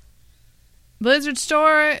store. Blizzard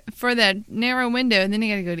store for that narrow window, and then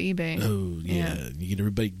you got to go to eBay. Oh, yeah. You get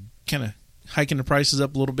everybody kind of hiking the prices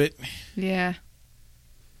up a little bit. Yeah.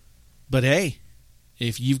 But hey,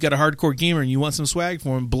 if you've got a hardcore gamer and you want some swag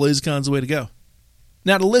for them, BlizzCon's the way to go.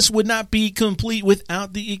 Now, the list would not be complete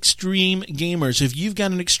without the extreme gamers. If you've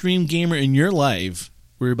got an extreme gamer in your life,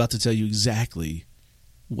 we're about to tell you exactly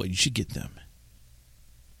what you should get them.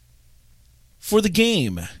 For the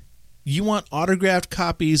game, you want autographed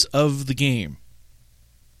copies of the game.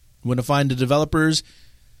 You want to find the developers,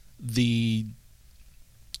 the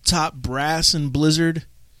top brass in Blizzard,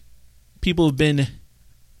 people who have been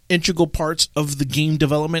integral parts of the game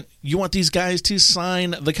development. You want these guys to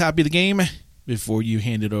sign the copy of the game before you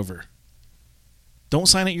hand it over. Don't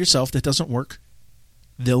sign it yourself. That doesn't work.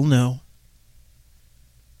 They'll know.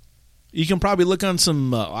 You can probably look on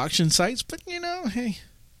some auction sites, but hey,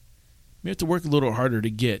 you have to work a little harder to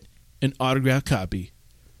get an autographed copy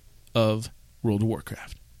of World of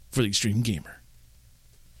Warcraft for the extreme gamer.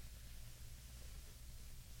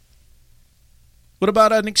 What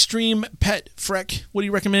about an extreme pet, Freck? What do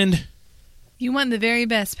you recommend? You want the very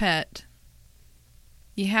best pet.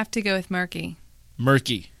 You have to go with Murky.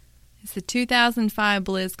 Murky. It's the 2005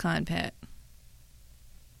 BlizzCon pet.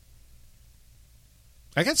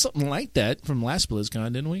 I got something like that from last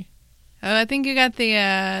BlizzCon, didn't we? Oh, I think you got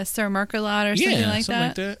the Sir Murkalot or something like that. Something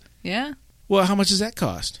like that. Yeah? Well, how much does that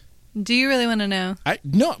cost? Do you really want to know?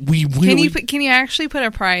 Can you actually put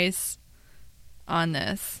a price on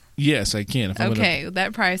this? Yes, I can. Okay,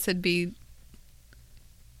 that price would be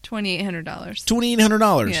 $2,800.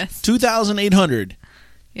 $2,800. Yes. $2,800.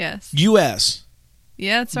 Yes. U.S.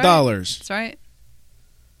 Yeah, that's right. Dollars. That's right.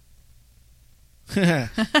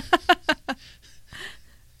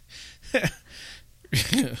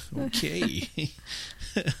 Okay.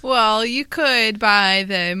 Well, you could buy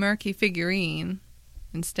the Murky figurine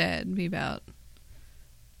instead. It'd be about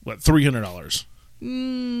what, $300?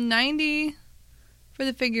 $90 for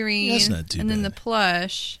the figurine. That's not too and then bad. the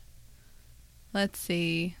plush. Let's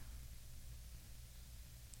see.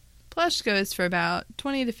 Plush goes for about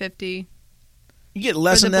 $20 to $50. You get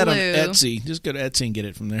less For than the that on blue. Etsy. Just go to Etsy and get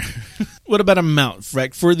it from there. What about a mount,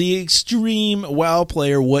 Freck? For the extreme WoW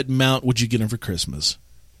player, what mount would you get him for Christmas?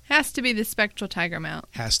 Has to be the Spectral Tiger mount.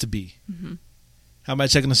 Has to be. Mm-hmm. How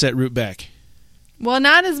much I going to set Root back? Well,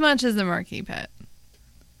 not as much as the Murky pet.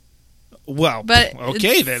 Well, But okay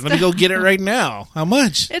it's then. Let me go get it right now. How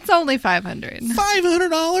much? It's only $500.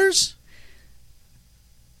 $500?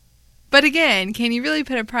 But again, can you really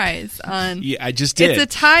put a price on... Yeah, I just did. It's a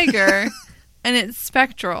tiger, and it's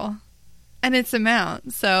spectral, and it's a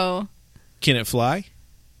mount, so... Can it fly?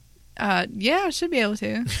 Yeah, I should be able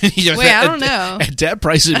to. Yeah, Wait, I don't know. At that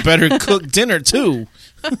price, it better cook dinner, too.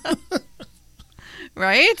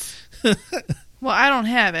 Right? Well, I don't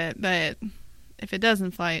have it, but if it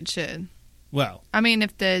doesn't fly, it should. Well, I mean,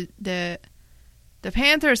 if the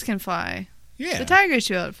panthers can fly, yeah. the tigers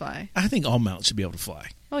should be able to fly. I think all mounts should be able to fly.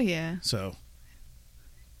 Oh, yeah. So,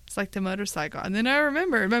 It's like the motorcycle. And then I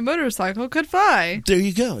remembered my motorcycle could fly. there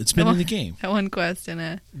you go. It's been in the game. That one quest in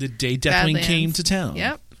a... The day definitely Badlands. came to town.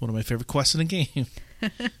 Yep. One of my favorite quests in the game.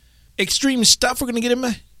 Extreme stuff. We're going to get him.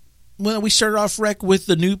 Well, we started off Rec with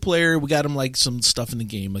the new player. We got him like some stuff in the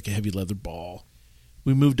game, like a heavy leather ball.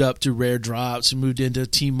 We moved up to rare drops. We moved into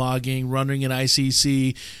team mogging, running in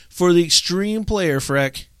ICC. For the extreme player,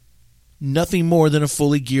 Freck, nothing more than a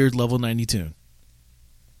fully geared level 92.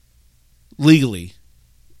 Legally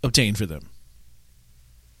obtained for them.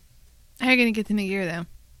 How are you going to get the new gear, though?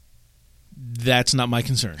 That's not my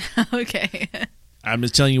concern. Okay. I'm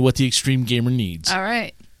just telling you what the extreme gamer needs. All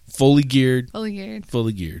right. Fully geared. Fully geared.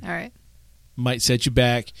 Fully geared. All right. Might set you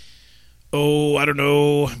back, I don't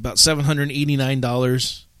know, about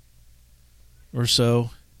 $789 or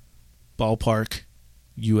so. Ballpark,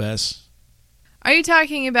 U.S. Are you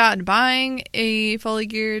talking about buying a fully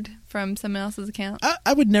geared from someone else's account?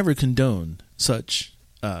 I would never condone such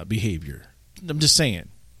behavior. I'm just saying.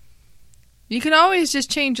 You can always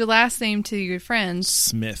just change your last name to your friend's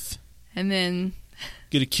Smith. and then,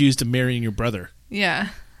 Get accused of marrying your brother, yeah.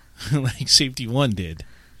 like Safety One did.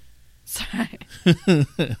 Sorry.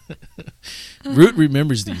 Root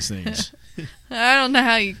remembers these things. I don't know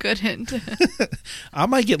how you couldn't. I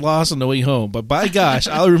might get lost on the way home, but by gosh,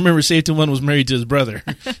 I'll remember Safety One was married to his brother.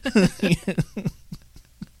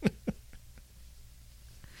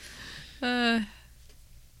 I'm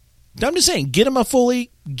just saying, get him a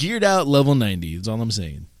fully geared out level 90. That's all I'm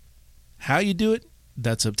saying. How you do it,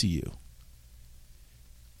 that's up to you.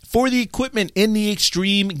 For the equipment in the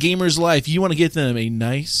extreme gamer's life, you want to get them a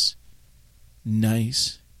nice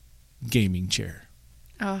gaming chair.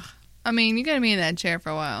 Oh, I mean, you're going to be in that chair for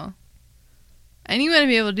a while. And you want to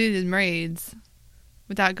be able to do these raids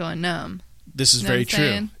without going numb. This is Know very what I'm true.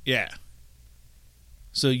 saying? Yeah.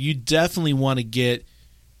 So you definitely want to get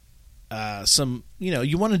some,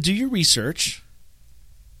 you want to do your research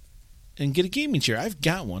and get a gaming chair. I've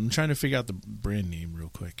got one. I'm trying to figure out the brand name real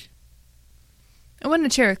quick. I want a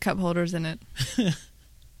chair with cup holders in it.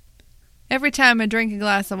 Every time I drink a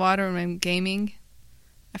glass of water when I'm gaming,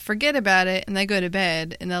 I forget about it and I go to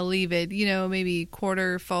bed and I'll leave it, maybe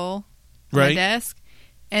quarter full on my desk.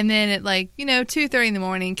 And then at 2:30 in the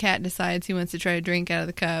morning, Kat decides he wants to try to drink out of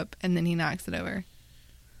the cup and then he knocks it over.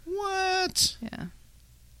 What? Yeah.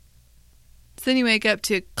 So then you wake up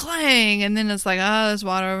to clang and then it's like, oh, there's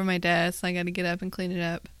water over my desk. I got to get up and clean it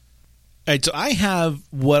up. All right, so I have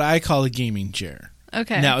what I call a gaming chair.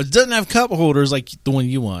 Okay. Now, it doesn't have cup holders like the one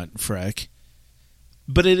you want, Freck,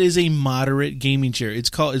 but it is a moderate gaming chair. It's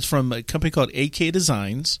from a company called AK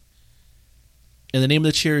Designs, and the name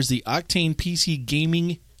of the chair is the Octane PC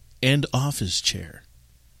Gaming and Office Chair.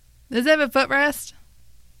 Does it have a footrest?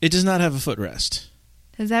 It does not have a footrest.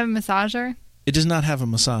 Does it have a massager? It does not have a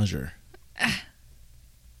massager.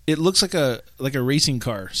 It looks like a racing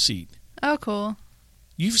car seat. Oh, cool.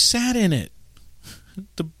 You've sat in it.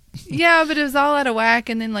 Yeah, but it was all out of whack,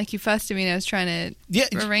 and then like you fussed at me and I was trying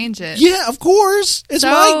to arrange it. Yeah, of course. It's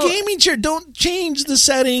my gaming chair. Don't change the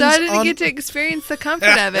settings. So I didn't get to experience the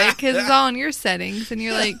comfort of it because it's all in your settings, and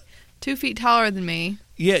you're like 2 feet taller than me.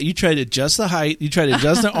 Yeah, you try to adjust the height. You try to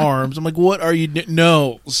adjust the arms. I'm like, what are you doing?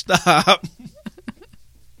 No, stop.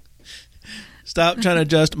 Stop trying to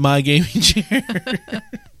adjust my gaming chair.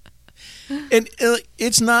 And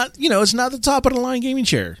it's not, it's not the top of the line gaming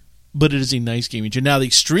chair. But it is a nice gaming chair. Now, the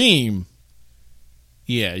Extreme,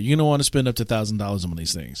 yeah, you're going to want to spend up to $1,000 on one of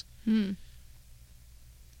these things.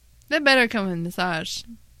 That better come with massage.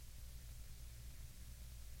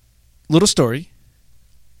 Little story.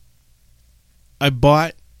 I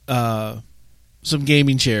bought some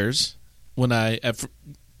gaming chairs when at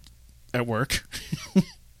work.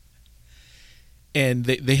 And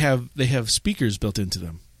they have speakers built into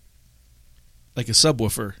them. Like a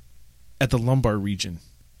subwoofer at the lumbar region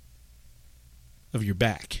of your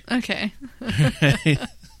back. Okay.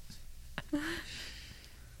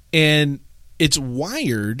 And it's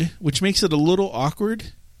wired, which makes it a little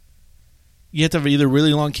awkward. You have to have either a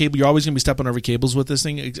really long cable. You're always going to be stepping over cables with this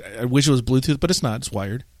thing. I wish it was Bluetooth, but it's not. It's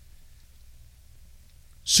wired.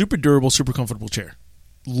 Super durable, super comfortable chair.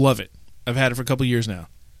 Love it. I've had it for a couple of years now.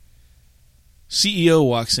 CEO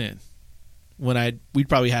walks in. We'd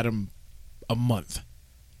probably had him a month.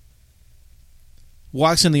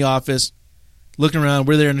 Walks in the office. Looking around,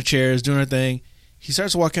 we're there in the chairs, doing our thing. He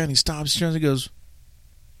starts to walk out, and he stops, turns, and goes,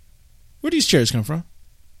 "Where do these chairs come from?"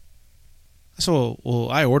 I said, well,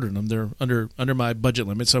 I ordered them. They're under my budget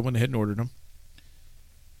limit, so I went ahead and ordered them.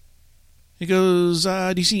 He goes,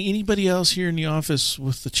 "Do you see anybody else here in the office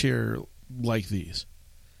with the chair like these?"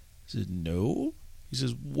 I said, "No." He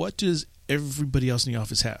says, "What does everybody else in the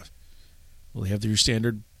office have?" "Well, they have their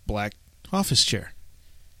standard black office chair."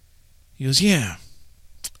 He goes, "Yeah.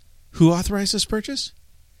 Who authorized this purchase?"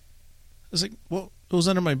 I was like, "Well, it was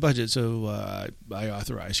under my budget, so I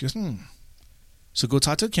authorized." She goes, "So go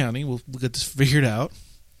talk to accounting. We'll get this figured out."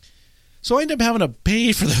 So I ended up having to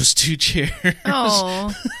pay for those 2 chairs.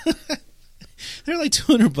 Oh. They're like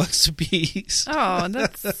 $200 a piece. Oh,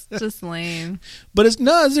 that's just lame. But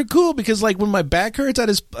they're cool because like when my back hurts,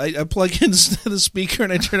 I plug in the speaker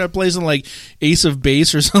and I turn up plays on like Ace of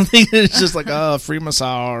Base or something. And it's just like, free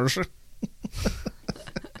massage.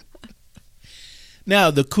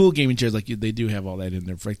 Now, the cool gaming chairs, like they do have all that in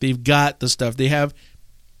there. Like they've got the stuff. They have,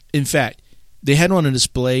 in fact, they had one on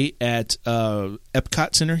display at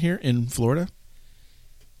Epcot Center here in Florida,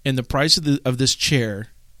 and the price of this chair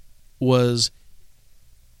was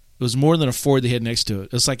more than a Ford they had next to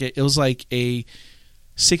it. It was like a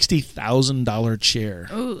 $60,000 chair.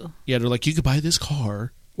 Ooh. Yeah, they're like, you could buy this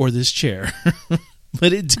car or this chair,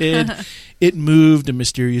 but it did. It moved in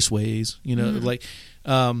mysterious ways. Like.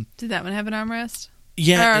 Did that one have an armrest?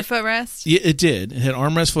 Yeah, or a footrest? Yeah, it did. It had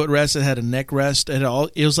armrest, footrest. It had a neck rest. It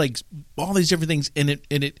was like all these different things, and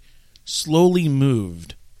it slowly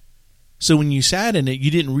moved. So when you sat in it, you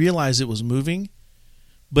didn't realize it was moving,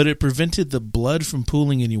 but it prevented the blood from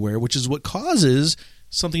pooling anywhere, which is what causes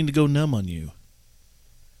something to go numb on you.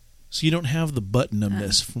 So you don't have the butt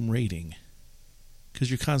numbness from raiding because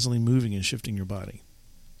you're constantly moving and shifting your body.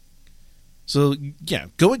 So, yeah,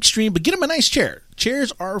 go extreme, but get them a nice chair.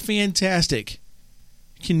 Chairs are fantastic.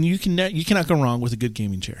 You cannot go wrong with a good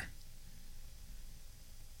gaming chair.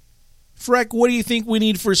 Freck, what do you think we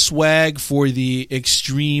need for swag for the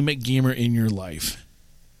extreme gamer in your life?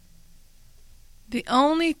 The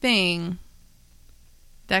only thing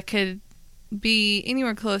that could be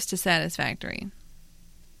anywhere close to satisfactory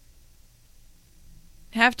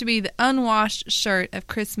have to be the unwashed shirt of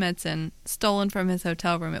Chris Metzen stolen from his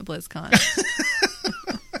hotel room at BlizzCon.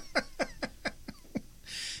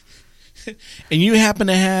 And you happen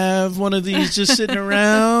to have one of these just sitting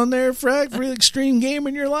around there, Freck, for the extreme game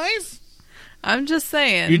in your life? I'm just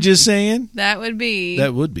saying. You're just saying? That would be.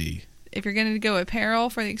 If you're going to go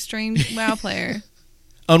apparel for the extreme WoW player.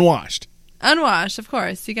 Unwashed. Unwashed, of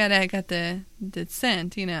course. You got the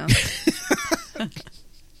scent, It's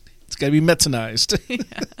got to be Metzenized. Yeah.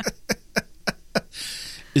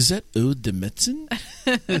 Is that Eau de Metzen?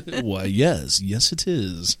 Why, yes, it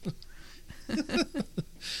is.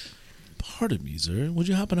 Pardon me, sir. Would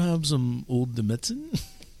you happen to have some Eau de Metzen?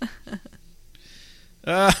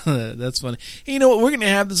 That's funny. Hey, you know what? We're going to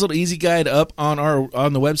have this little easy guide up on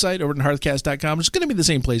the website over at hearthcast.com. It's going to be the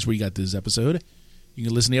same place where you got this episode. You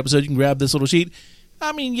can listen to the episode. You can grab this little sheet.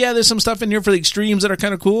 I mean, yeah, there's some stuff in here for the extremes that are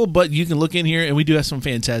kind of cool, but you can look in here, and we do have some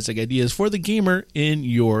fantastic ideas for the gamer in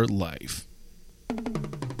your life.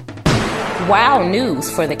 WoW news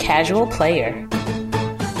for the casual player.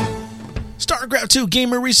 Star StarCraft 2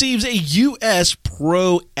 gamer receives a U.S.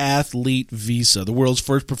 Pro Athlete Visa. The world's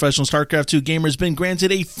first professional StarCraft 2 gamer has been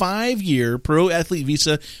granted a 5-year Pro Athlete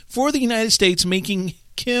Visa for the United States, making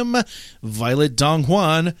Kim Violet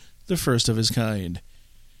Donghuan the first of his kind.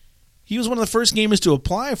 He was one of the first gamers to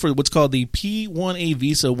apply for what's called the P1A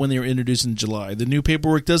visa when they were introduced in July. The new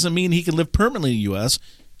paperwork doesn't mean he can live permanently in the U.S.,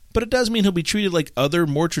 but it does mean he'll be treated like other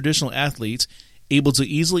more traditional athletes, able to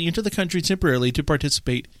easily enter the country temporarily to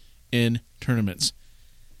participate in tournaments.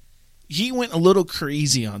 He went a little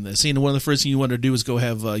crazy on this. One of the first things he wanted to do was go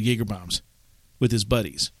have Jaeger bombs with his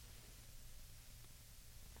buddies.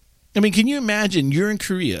 I mean, can you imagine you're in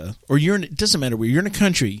Korea, or it doesn't matter where, you're in a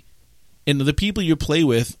country, and the people you play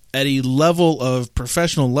with at a level of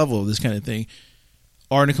professional level of this kind of thing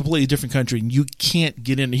are in a completely different country, and you can't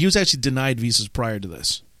get in. He was actually denied visas prior to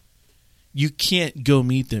this. You can't go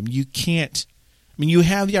meet them. You can't. I mean, you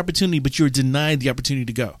have the opportunity, but you're denied the opportunity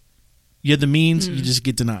to go. You have the means, you just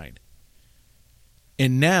get denied.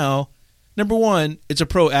 And now, number one, it's a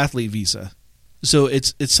pro athlete visa. So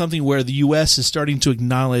it's something where the U.S. is starting to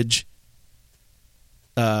acknowledge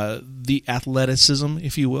the athleticism,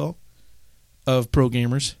 if you will, of pro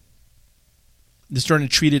gamers. They're starting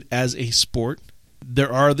to treat it as a sport.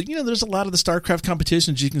 There's a lot of the StarCraft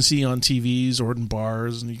competitions you can see on TVs or in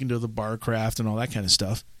bars, and you can do the BarCraft and all that kind of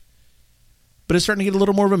stuff. But it's starting to get a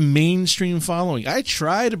little more of a mainstream following. I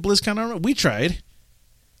tried at BlizzCon. We tried.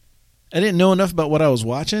 I didn't know enough about what I was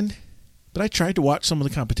watching, but I tried to watch some of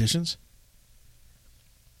the competitions.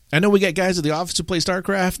 I know we got guys at the office who play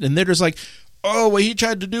StarCraft, and they're just like, oh, what he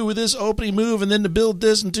tried to do with this opening move and then to build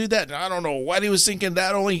this and do that. And I don't know what he was thinking.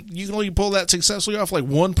 You can only pull that successfully off like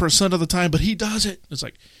 1% of the time, but he does it. It's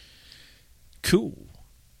like, cool.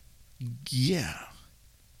 Yeah.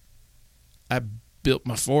 I built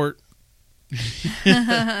my fort.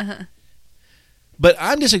 But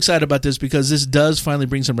I'm just excited about this because this does finally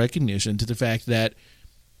bring some recognition to the fact that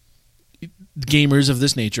gamers of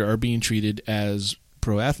this nature are being treated as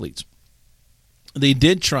pro athletes. They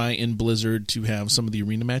did try in Blizzard to have some of the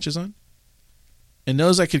arena matches on. And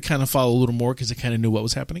those I could kind of follow a little more because I kind of knew what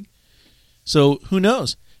was happening. So who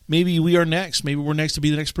knows? Maybe we are next. Maybe we're next to be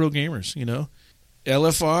the next pro gamers,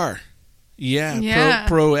 LFR. Yeah.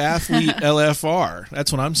 Pro athlete LFR.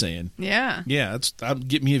 That's what I'm saying. Yeah. Yeah,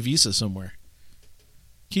 get me a visa somewhere.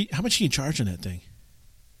 How much can you charge on that thing?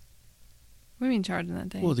 What do you mean charging that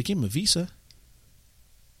thing? Well, they gave him a visa.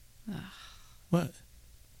 Ugh. What?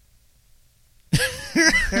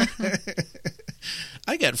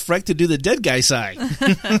 I got Freck to do the dead guy side.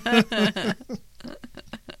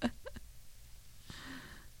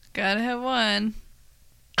 Gotta have one.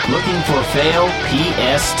 Looking for fail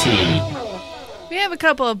PST. We have a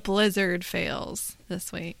couple of Blizzard fails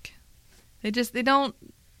this week. They don't.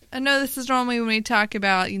 I know this is normally when we talk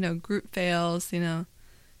about, group fails,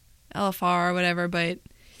 LFR or whatever, but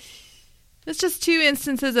it's just 2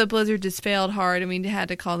 instances of Blizzard just failed hard and we had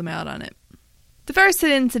to call them out on it. The first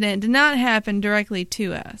incident did not happen directly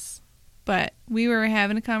to us, but we were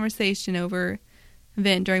having a conversation over an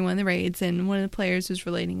event during one of the raids, and one of the players was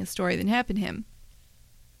relating a story that happened to him.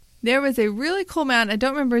 There was a really cool mount, I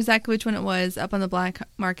don't remember exactly which one it was, up on the black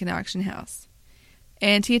market auction house.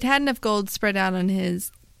 And he had enough gold spread out on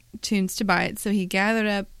his tunes to buy it, so he gathered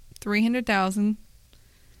up 300,000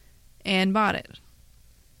 and bought it.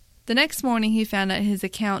 The next morning he found out his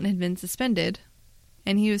account had been suspended,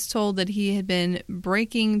 and he was told that he had been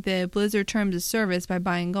breaking the Blizzard terms of service by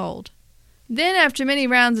buying gold. Then, after many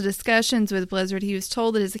rounds of discussions with Blizzard, he was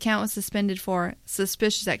told that his account was suspended for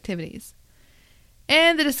suspicious activities.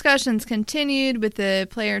 And the discussions continued, with the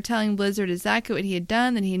player telling Blizzard exactly what he had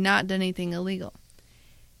done, that he had not done anything illegal.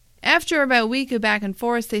 After about a week of back and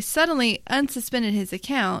forth, they suddenly unsuspended his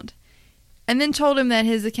account, and then told him that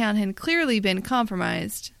his account had clearly been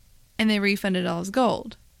compromised, and they refunded all his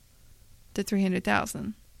gold. To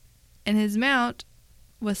 300,000, and his mount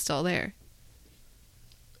was still there.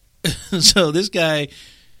 So this guy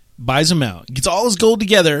buys a mount, gets all his gold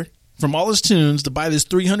together from all his tunes to buy this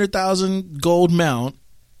 300,000 gold mount,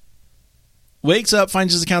 wakes up,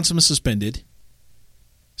 finds his account suspended,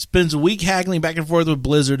 spends a week haggling back and forth with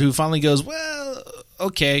Blizzard, who finally goes, well,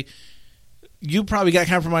 okay, you probably got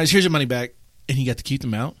compromised, here's your money back, and he got to keep the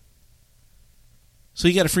mount. So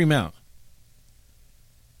he got a free mount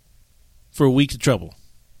for a week of trouble.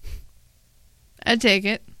 I'd take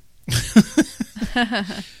it.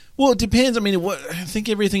 Well, it depends. I mean, I think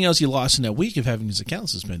everything else you lost in that week of having his account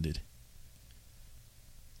suspended.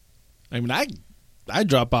 I mean, I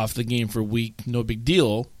drop off the game for a week, no big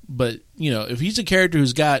deal. But, if he's a character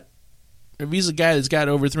if he's a guy that's got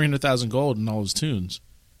over 300,000 gold in all his tunes,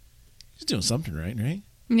 he's doing something right?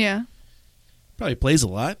 Yeah. Probably plays a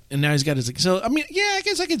lot, and now he's got his... So, I mean, yeah, I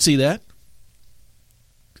guess I can see that.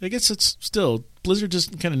 I guess it's still... Blizzard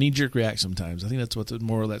just kind of knee-jerk react sometimes. I think that's what the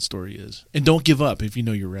moral of that story is. And don't give up if you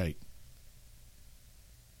know you're right.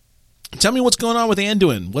 Tell me what's going on with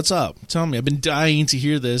Anduin. What's up? Tell me. I've been dying to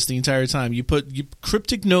hear this the entire time. You put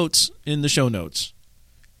cryptic notes in the show notes.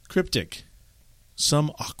 Cryptic. Some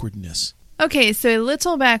awkwardness. Okay, so a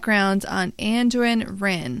little background on Anduin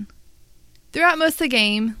Wrynn. Throughout most of the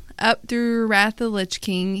game, up through Wrath of the Lich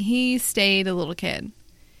King, he stayed a little kid.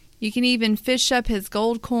 You can even fish up his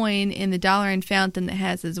gold coin in the Dalaran fountain that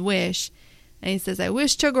has his wish. And he says, I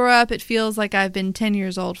wish to grow up. It feels like I've been 10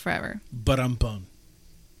 years old forever. But I'm bummed.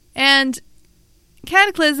 And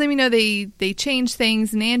Cataclysm, they change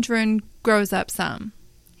things, and Anduin grows up some.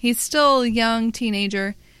 He's still a young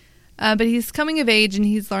teenager, but he's coming of age and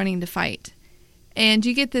he's learning to fight. And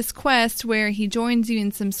you get this quest where he joins you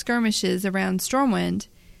in some skirmishes around Stormwind,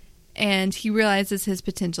 and he realizes his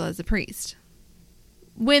potential as a priest.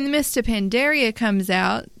 When the Mist of Pandaria comes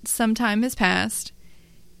out, some time has passed,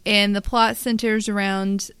 and the plot centers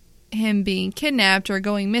around him being kidnapped or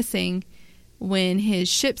going missing when his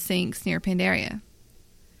ship sinks near Pandaria.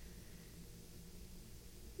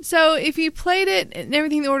 So if you played it and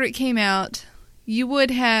everything the order it came out, you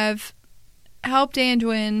would have helped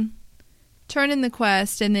Anduin turn in the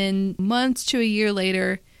quest, and then months to a year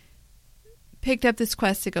later picked up this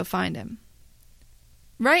quest to go find him.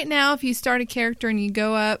 Right now, if you start a character and you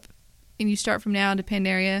go up and you start from now to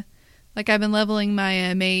Pandaria, like I've been leveling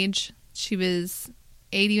my mage, she was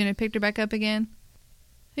 80 when I picked her back up again,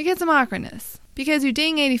 it gets some awkwardness. Because you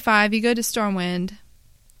ding 85, you go to Stormwind,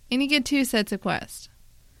 and you get 2 sets of quests.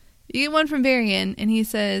 You get one from Varian, and he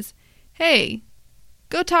says, hey,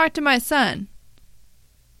 go talk to my son.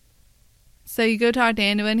 So you go talk to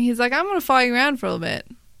Anduin, and he's like, I'm going to follow you around for a little bit.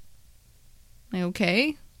 Like,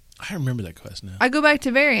 okay. I remember that quest now. I go back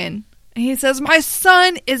to Varian, and he says, my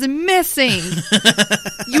son is missing.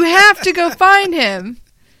 You have to go find him.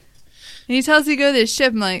 And he tells you to go to this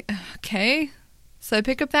ship. I'm like, okay. So I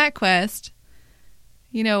pick up that quest,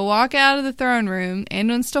 walk out of the throne room.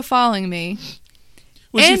 Anduin's still following me.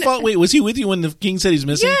 Wait, was he with you when the king said he's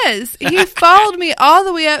missing? Yes. He followed me all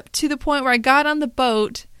the way up to the point where I got on the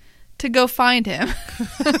boat to go find him.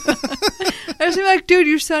 I was like, dude,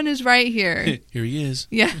 your son is right here. Here he is.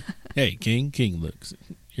 Yeah. Hey, King, look.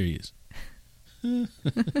 Here he is. It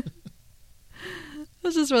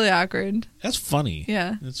was just really awkward. That's funny.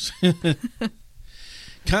 Yeah.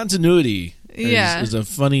 Continuity Yeah. is a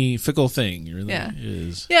funny, fickle thing. It really Yeah.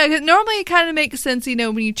 is. Yeah, because normally it kind of makes sense,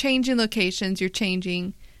 when you're changing locations, you're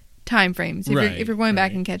changing time frames if you're going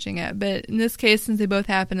back and catching up. But in this case, since they both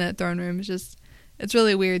happen in that throne room, it's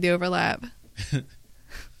really weird, the overlap.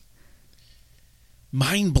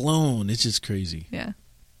 Mind blown. It's just crazy. Yeah.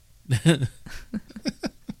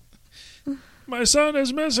 My son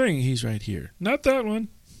is missing. He's right here. Not that one.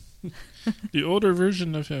 The older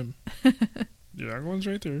version of him. The young one's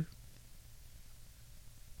right there.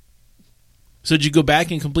 So did you go back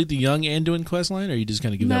and complete the young Anduin quest line, or you just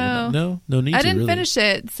kind of give that one up? No need to, I didn't really. finish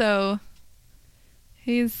it, so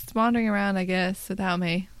he's wandering around, I guess, without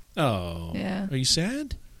me. Oh. Yeah. Are you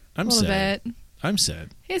sad? I'm a little sad. bit. I'm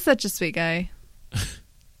sad. He's such a sweet guy.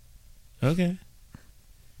 Okay.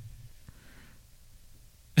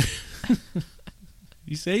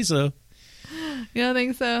 You say so. You don't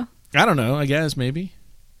think so? I don't know. I guess, maybe.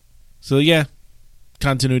 So, yeah.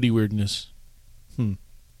 Continuity weirdness.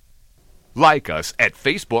 Like us at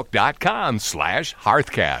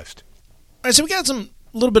Facebook.com/Hearthcast. All right, so we got a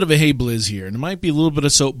little bit of a hey blizz here, and it might be a little bit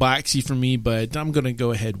of soapboxy for me, but I'm going to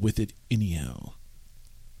go ahead with it anyhow.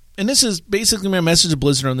 And this is basically my message to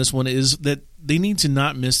Blizzard on this one, is that they need to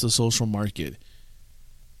not miss the social market.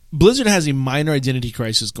 Blizzard has a minor identity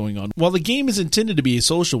crisis going on. While the game is intended to be a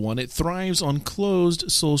social one, it thrives on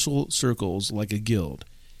closed social circles like a guild.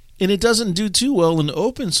 And it doesn't do too well in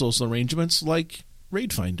open social arrangements like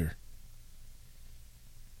Raidfinder.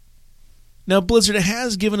 Now, Blizzard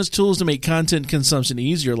has given us tools to make content consumption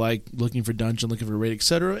easier, like looking for dungeon, looking for raid,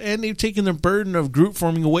 etc., and they've taken the burden of group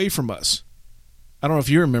forming away from us. I don't know if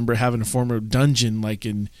you remember having a form of dungeon like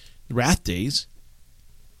in Wrath days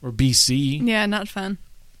or BC. Yeah, not fun.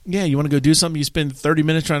 Yeah, you want to go do something, you spend 30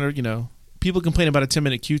 minutes trying to, people complain about a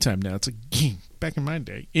 10-minute queue time now. It's like, back in my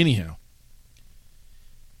day. Anyhow.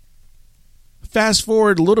 Fast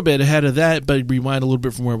forward a little bit ahead of that, but rewind a little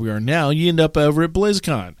bit from where we are now, you end up over at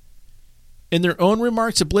BlizzCon. In their own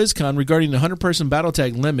remarks at BlizzCon regarding the 100-person battle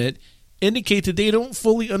tag limit, indicate that they don't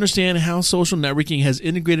fully understand how social networking has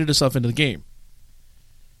integrated itself into the game.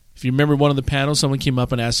 If you remember one of the panels, someone came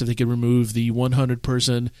up and asked if they could remove the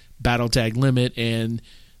 100-person battle tag limit, and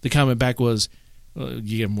the comment back was,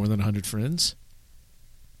 You have more than 100 friends?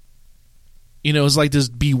 You know, it's like this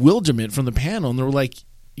bewilderment from the panel, and they were like,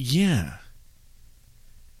 yeah.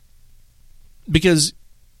 Because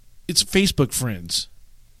it's Facebook friends.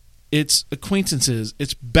 It's acquaintances.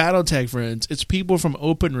 It's BattleTag friends. It's people from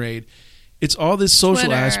Open Raid. It's all this social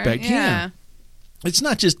Twitter, aspect. yeah. It's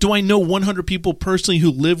not just, do I know 100 people personally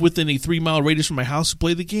who live within a 3-mile radius from my house who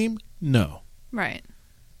play the game? No. Right.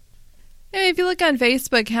 I mean, if you look on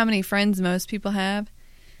Facebook, how many friends most people have,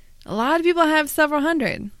 a lot of people have several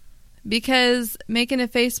hundred. Because making a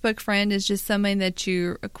Facebook friend is just somebody that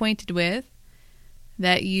you're acquainted with,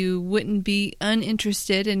 that you wouldn't be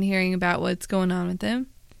uninterested in hearing about what's going on with them.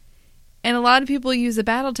 And a lot of people use a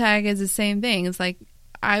battle tag as the same thing. It's like,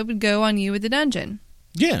 I would go on you with the dungeon.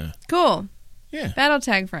 Yeah. Cool. Yeah. Battle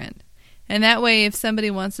tag friend. And that way, if somebody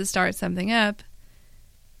wants to start something up,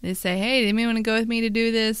 they say, hey, do you want to go with me to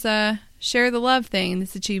do this share the love thing,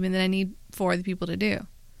 this achievement that I need 4 other people to do?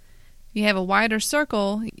 If you have a wider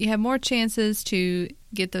circle, you have more chances to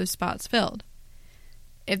get those spots filled.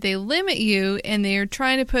 If they limit you and they're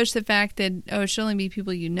trying to push the fact that, it should only be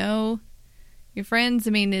people you know, your friends,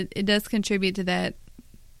 I mean, it does contribute to that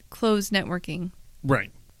closed networking.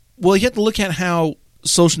 Right. Well, you have to look at how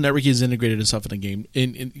social networking is integrated and stuff in the game.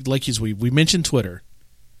 And like we mentioned Twitter.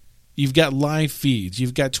 You've got live feeds.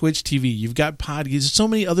 You've got Twitch TV. You've got podcasts. There's so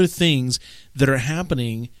many other things that are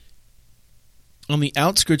happening on the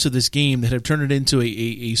outskirts of this game that have turned it into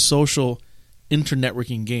a social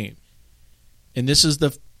internetworking game. And this is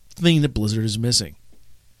the thing that Blizzard is missing.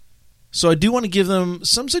 So I do want to give them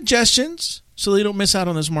some suggestions so they don't miss out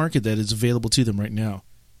on this market that is available to them right now.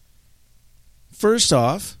 First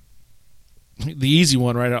off, the easy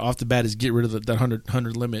one right off the bat is get rid of that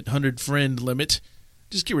 100 limit, 100 friend limit.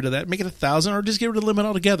 Just get rid of that. Make it 1,000 or just get rid of the limit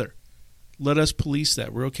altogether. Let us police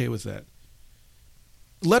that. We're okay with that.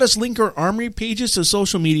 Let us link our armory pages to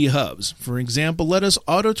social media hubs. For example, let us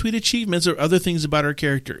auto-tweet achievements or other things about our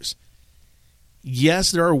characters.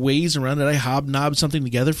 Yes, there are ways around it. I hobnob something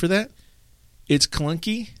together for that. It's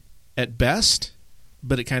clunky at best,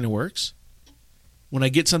 but it kind of works. When I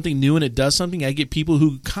get something new and it does something, I get people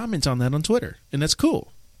who comment on that on Twitter, and that's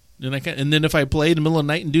cool. And then if I play in the middle of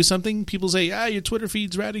the night and do something, people say, your Twitter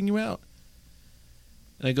feed's ratting you out.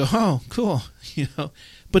 And I go, oh, cool.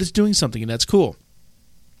 But it's doing something, and that's cool.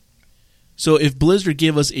 So if Blizzard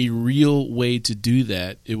gave us a real way to do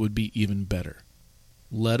that, it would be even better.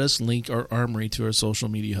 Let us link our armory to our social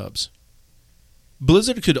media hubs.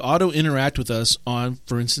 Blizzard could auto-interact with us on,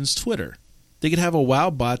 for instance, Twitter. They could have a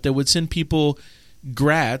WoW bot that would send people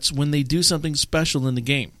grats when they do something special in the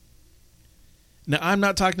game. Now, I'm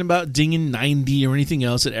not talking about dinging 90 or anything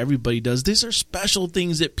else that everybody does. These are special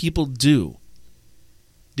things that people do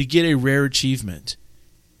to get a rare achievement.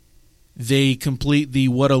 They complete the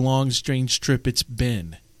what a long, strange trip it's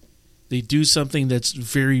been. They do something that's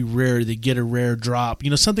very rare. They get a rare drop.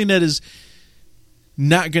 Something that is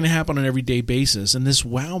not going to happen on an everyday basis. And this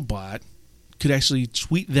WoW bot could actually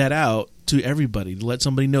tweet that out to everybody to let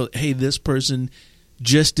somebody know, hey, this person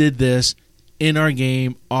just did this in our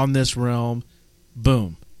game on this realm.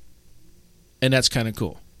 Boom. And that's kind of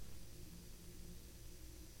cool.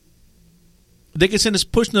 They can send us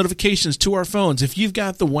push notifications to our phones. If you've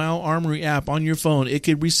got the WoW Armory app on your phone, it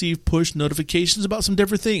could receive push notifications about some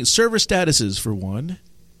different things. Server statuses, for one.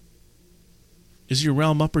 Is your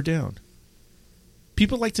realm up or down?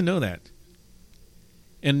 People like to know that.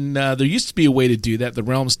 And there used to be a way to do that, the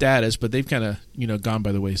realm status, but they've kind of, gone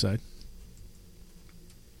by the wayside.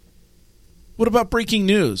 What about breaking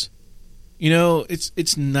news?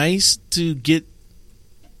 It's nice to get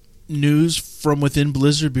news from within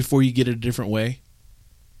Blizzard before you get it a different way.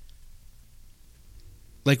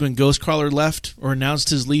 Like when Ghostcrawler left or announced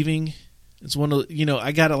his leaving, it's one of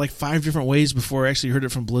I got it like 5 different ways before I actually heard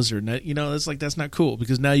it from Blizzard. And that's not cool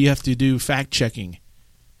because now you have to do fact checking.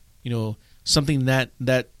 Something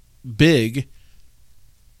that big,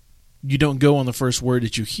 you don't go on the first word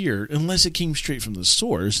that you hear unless it came straight from the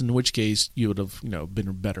source, in which case you would have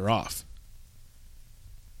been better off.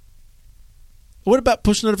 What about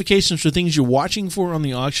push notifications for things you're watching for on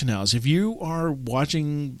the auction house? If you are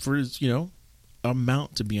watching for, a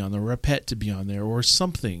mount to be on there or a pet to be on there or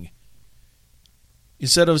something,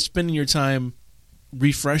 instead of spending your time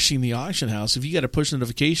refreshing the auction house, if you got a push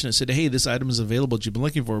notification that said, hey, this item is available that you've been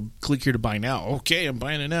looking for, click here to buy now. Okay, I'm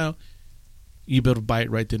buying it now. You'll be able to buy it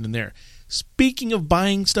right then and there. Speaking of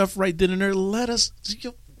buying stuff right then and there, let us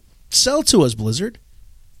sell to us, Blizzard,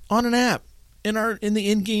 on an app. In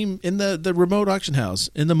the in-game, in the remote auction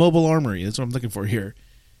house, in the mobile armory. That's what I'm looking for here.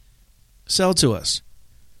 Sell to us.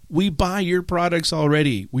 We buy your products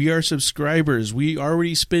already. We are subscribers. We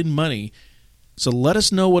already spend money. So let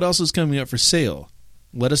us know what else is coming up for sale.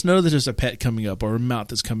 Let us know that there's a pet coming up or a mount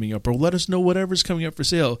that's coming up, or let us know whatever's coming up for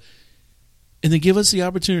sale. And then give us the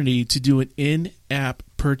opportunity to do an in-app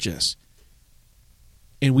purchase.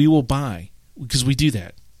 And we will buy, because we do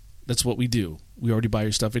that. That's what we do. We already buy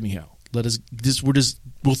your stuff anyhow.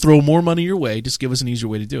 We'll throw more money your way. Just give us an easier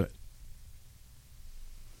way to do it.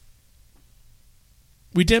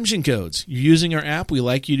 Redemption codes. You're using our app. We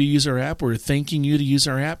like you to use our app. We're thanking you to use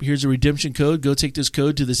our app. Here's a redemption code. Go take this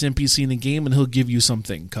code to this NPC in the game, and he'll give you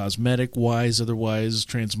something. Cosmetic-wise, otherwise,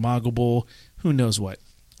 transmoggable, who knows what.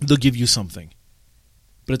 They'll give you something.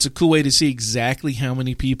 But it's a cool way to see exactly how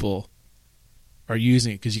many people are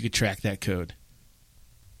using it, because you could track that code.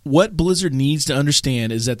 What Blizzard needs to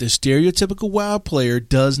understand is that the stereotypical WoW player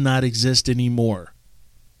does not exist anymore.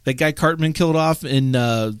 That guy Cartman killed off in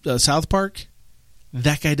South Park,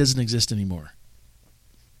 that guy doesn't exist anymore.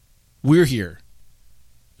 We're here,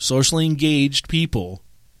 socially engaged people,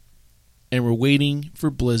 and we're waiting for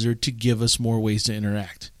Blizzard to give us more ways to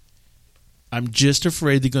interact. I'm just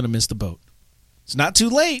afraid they're going to miss the boat. It's not too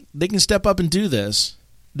late. They can step up and do this.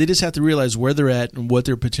 They just have to realize where they're at and what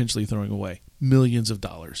they're potentially throwing away. Millions of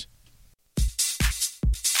dollars.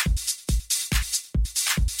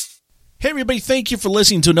 Hey everybody, thank you for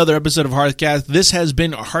listening to another episode of Hearthcast. This has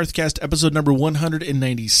been Hearthcast episode number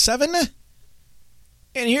 197.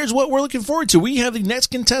 And here's what we're looking forward to. We have the next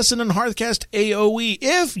contestant on Hearthcast AOE.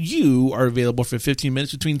 If you are available for 15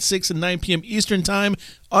 minutes between 6 and 9 p.m. Eastern Time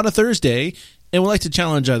on a Thursday and would like to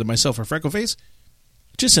challenge either myself or Freckleface,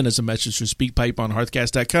 just send us a message through SpeakPipe on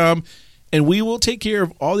Hearthcast.com, and we will take care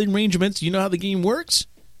of all the arrangements. You know how the game works.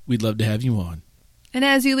 We'd love to have you on. And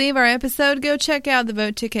as you leave our episode, go check out the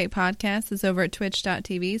Vote 2Kick podcast. It's over at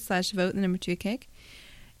twitch.tv/vote2kick.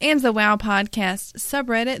 And the WoW Podcast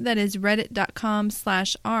subreddit, that is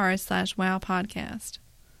reddit.com/r/WoW Podcast.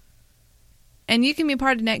 And you can be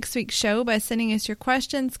part of next week's show by sending us your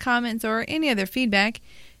questions, comments, or any other feedback.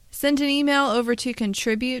 Send an email over to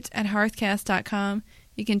contribute@hearthcast.com.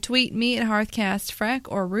 You can tweet me at HearthcastFreck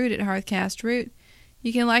or Root at HearthcastRoot.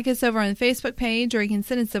 You can like us over on the Facebook page, or you can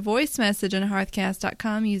send us a voice message on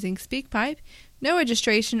Hearthcast.com using SpeakPipe. No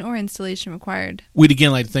registration or installation required. We'd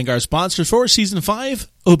again like to thank our sponsors for Season 5,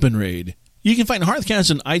 OpenRaid. You can find Hearthcast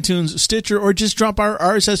on iTunes, Stitcher, or just drop our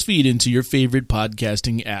RSS feed into your favorite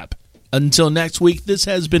podcasting app. Until next week, this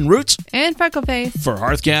has been Roots and Freckleface for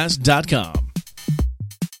Hearthcast.com.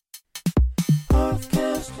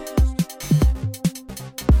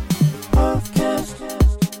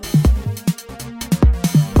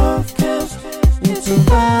 It's a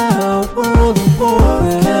wild world of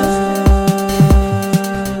Warcraft.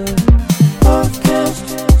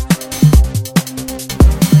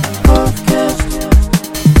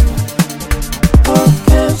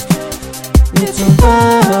 It's a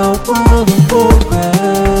wild world of Warcraft.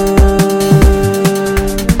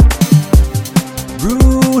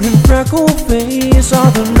 Root and Freckleface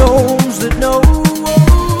are the gnomes that know.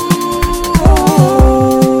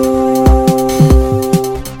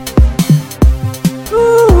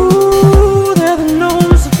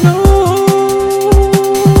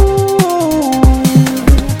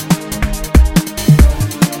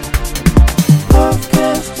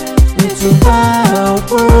 It's a wild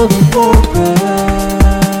world of Warcraft.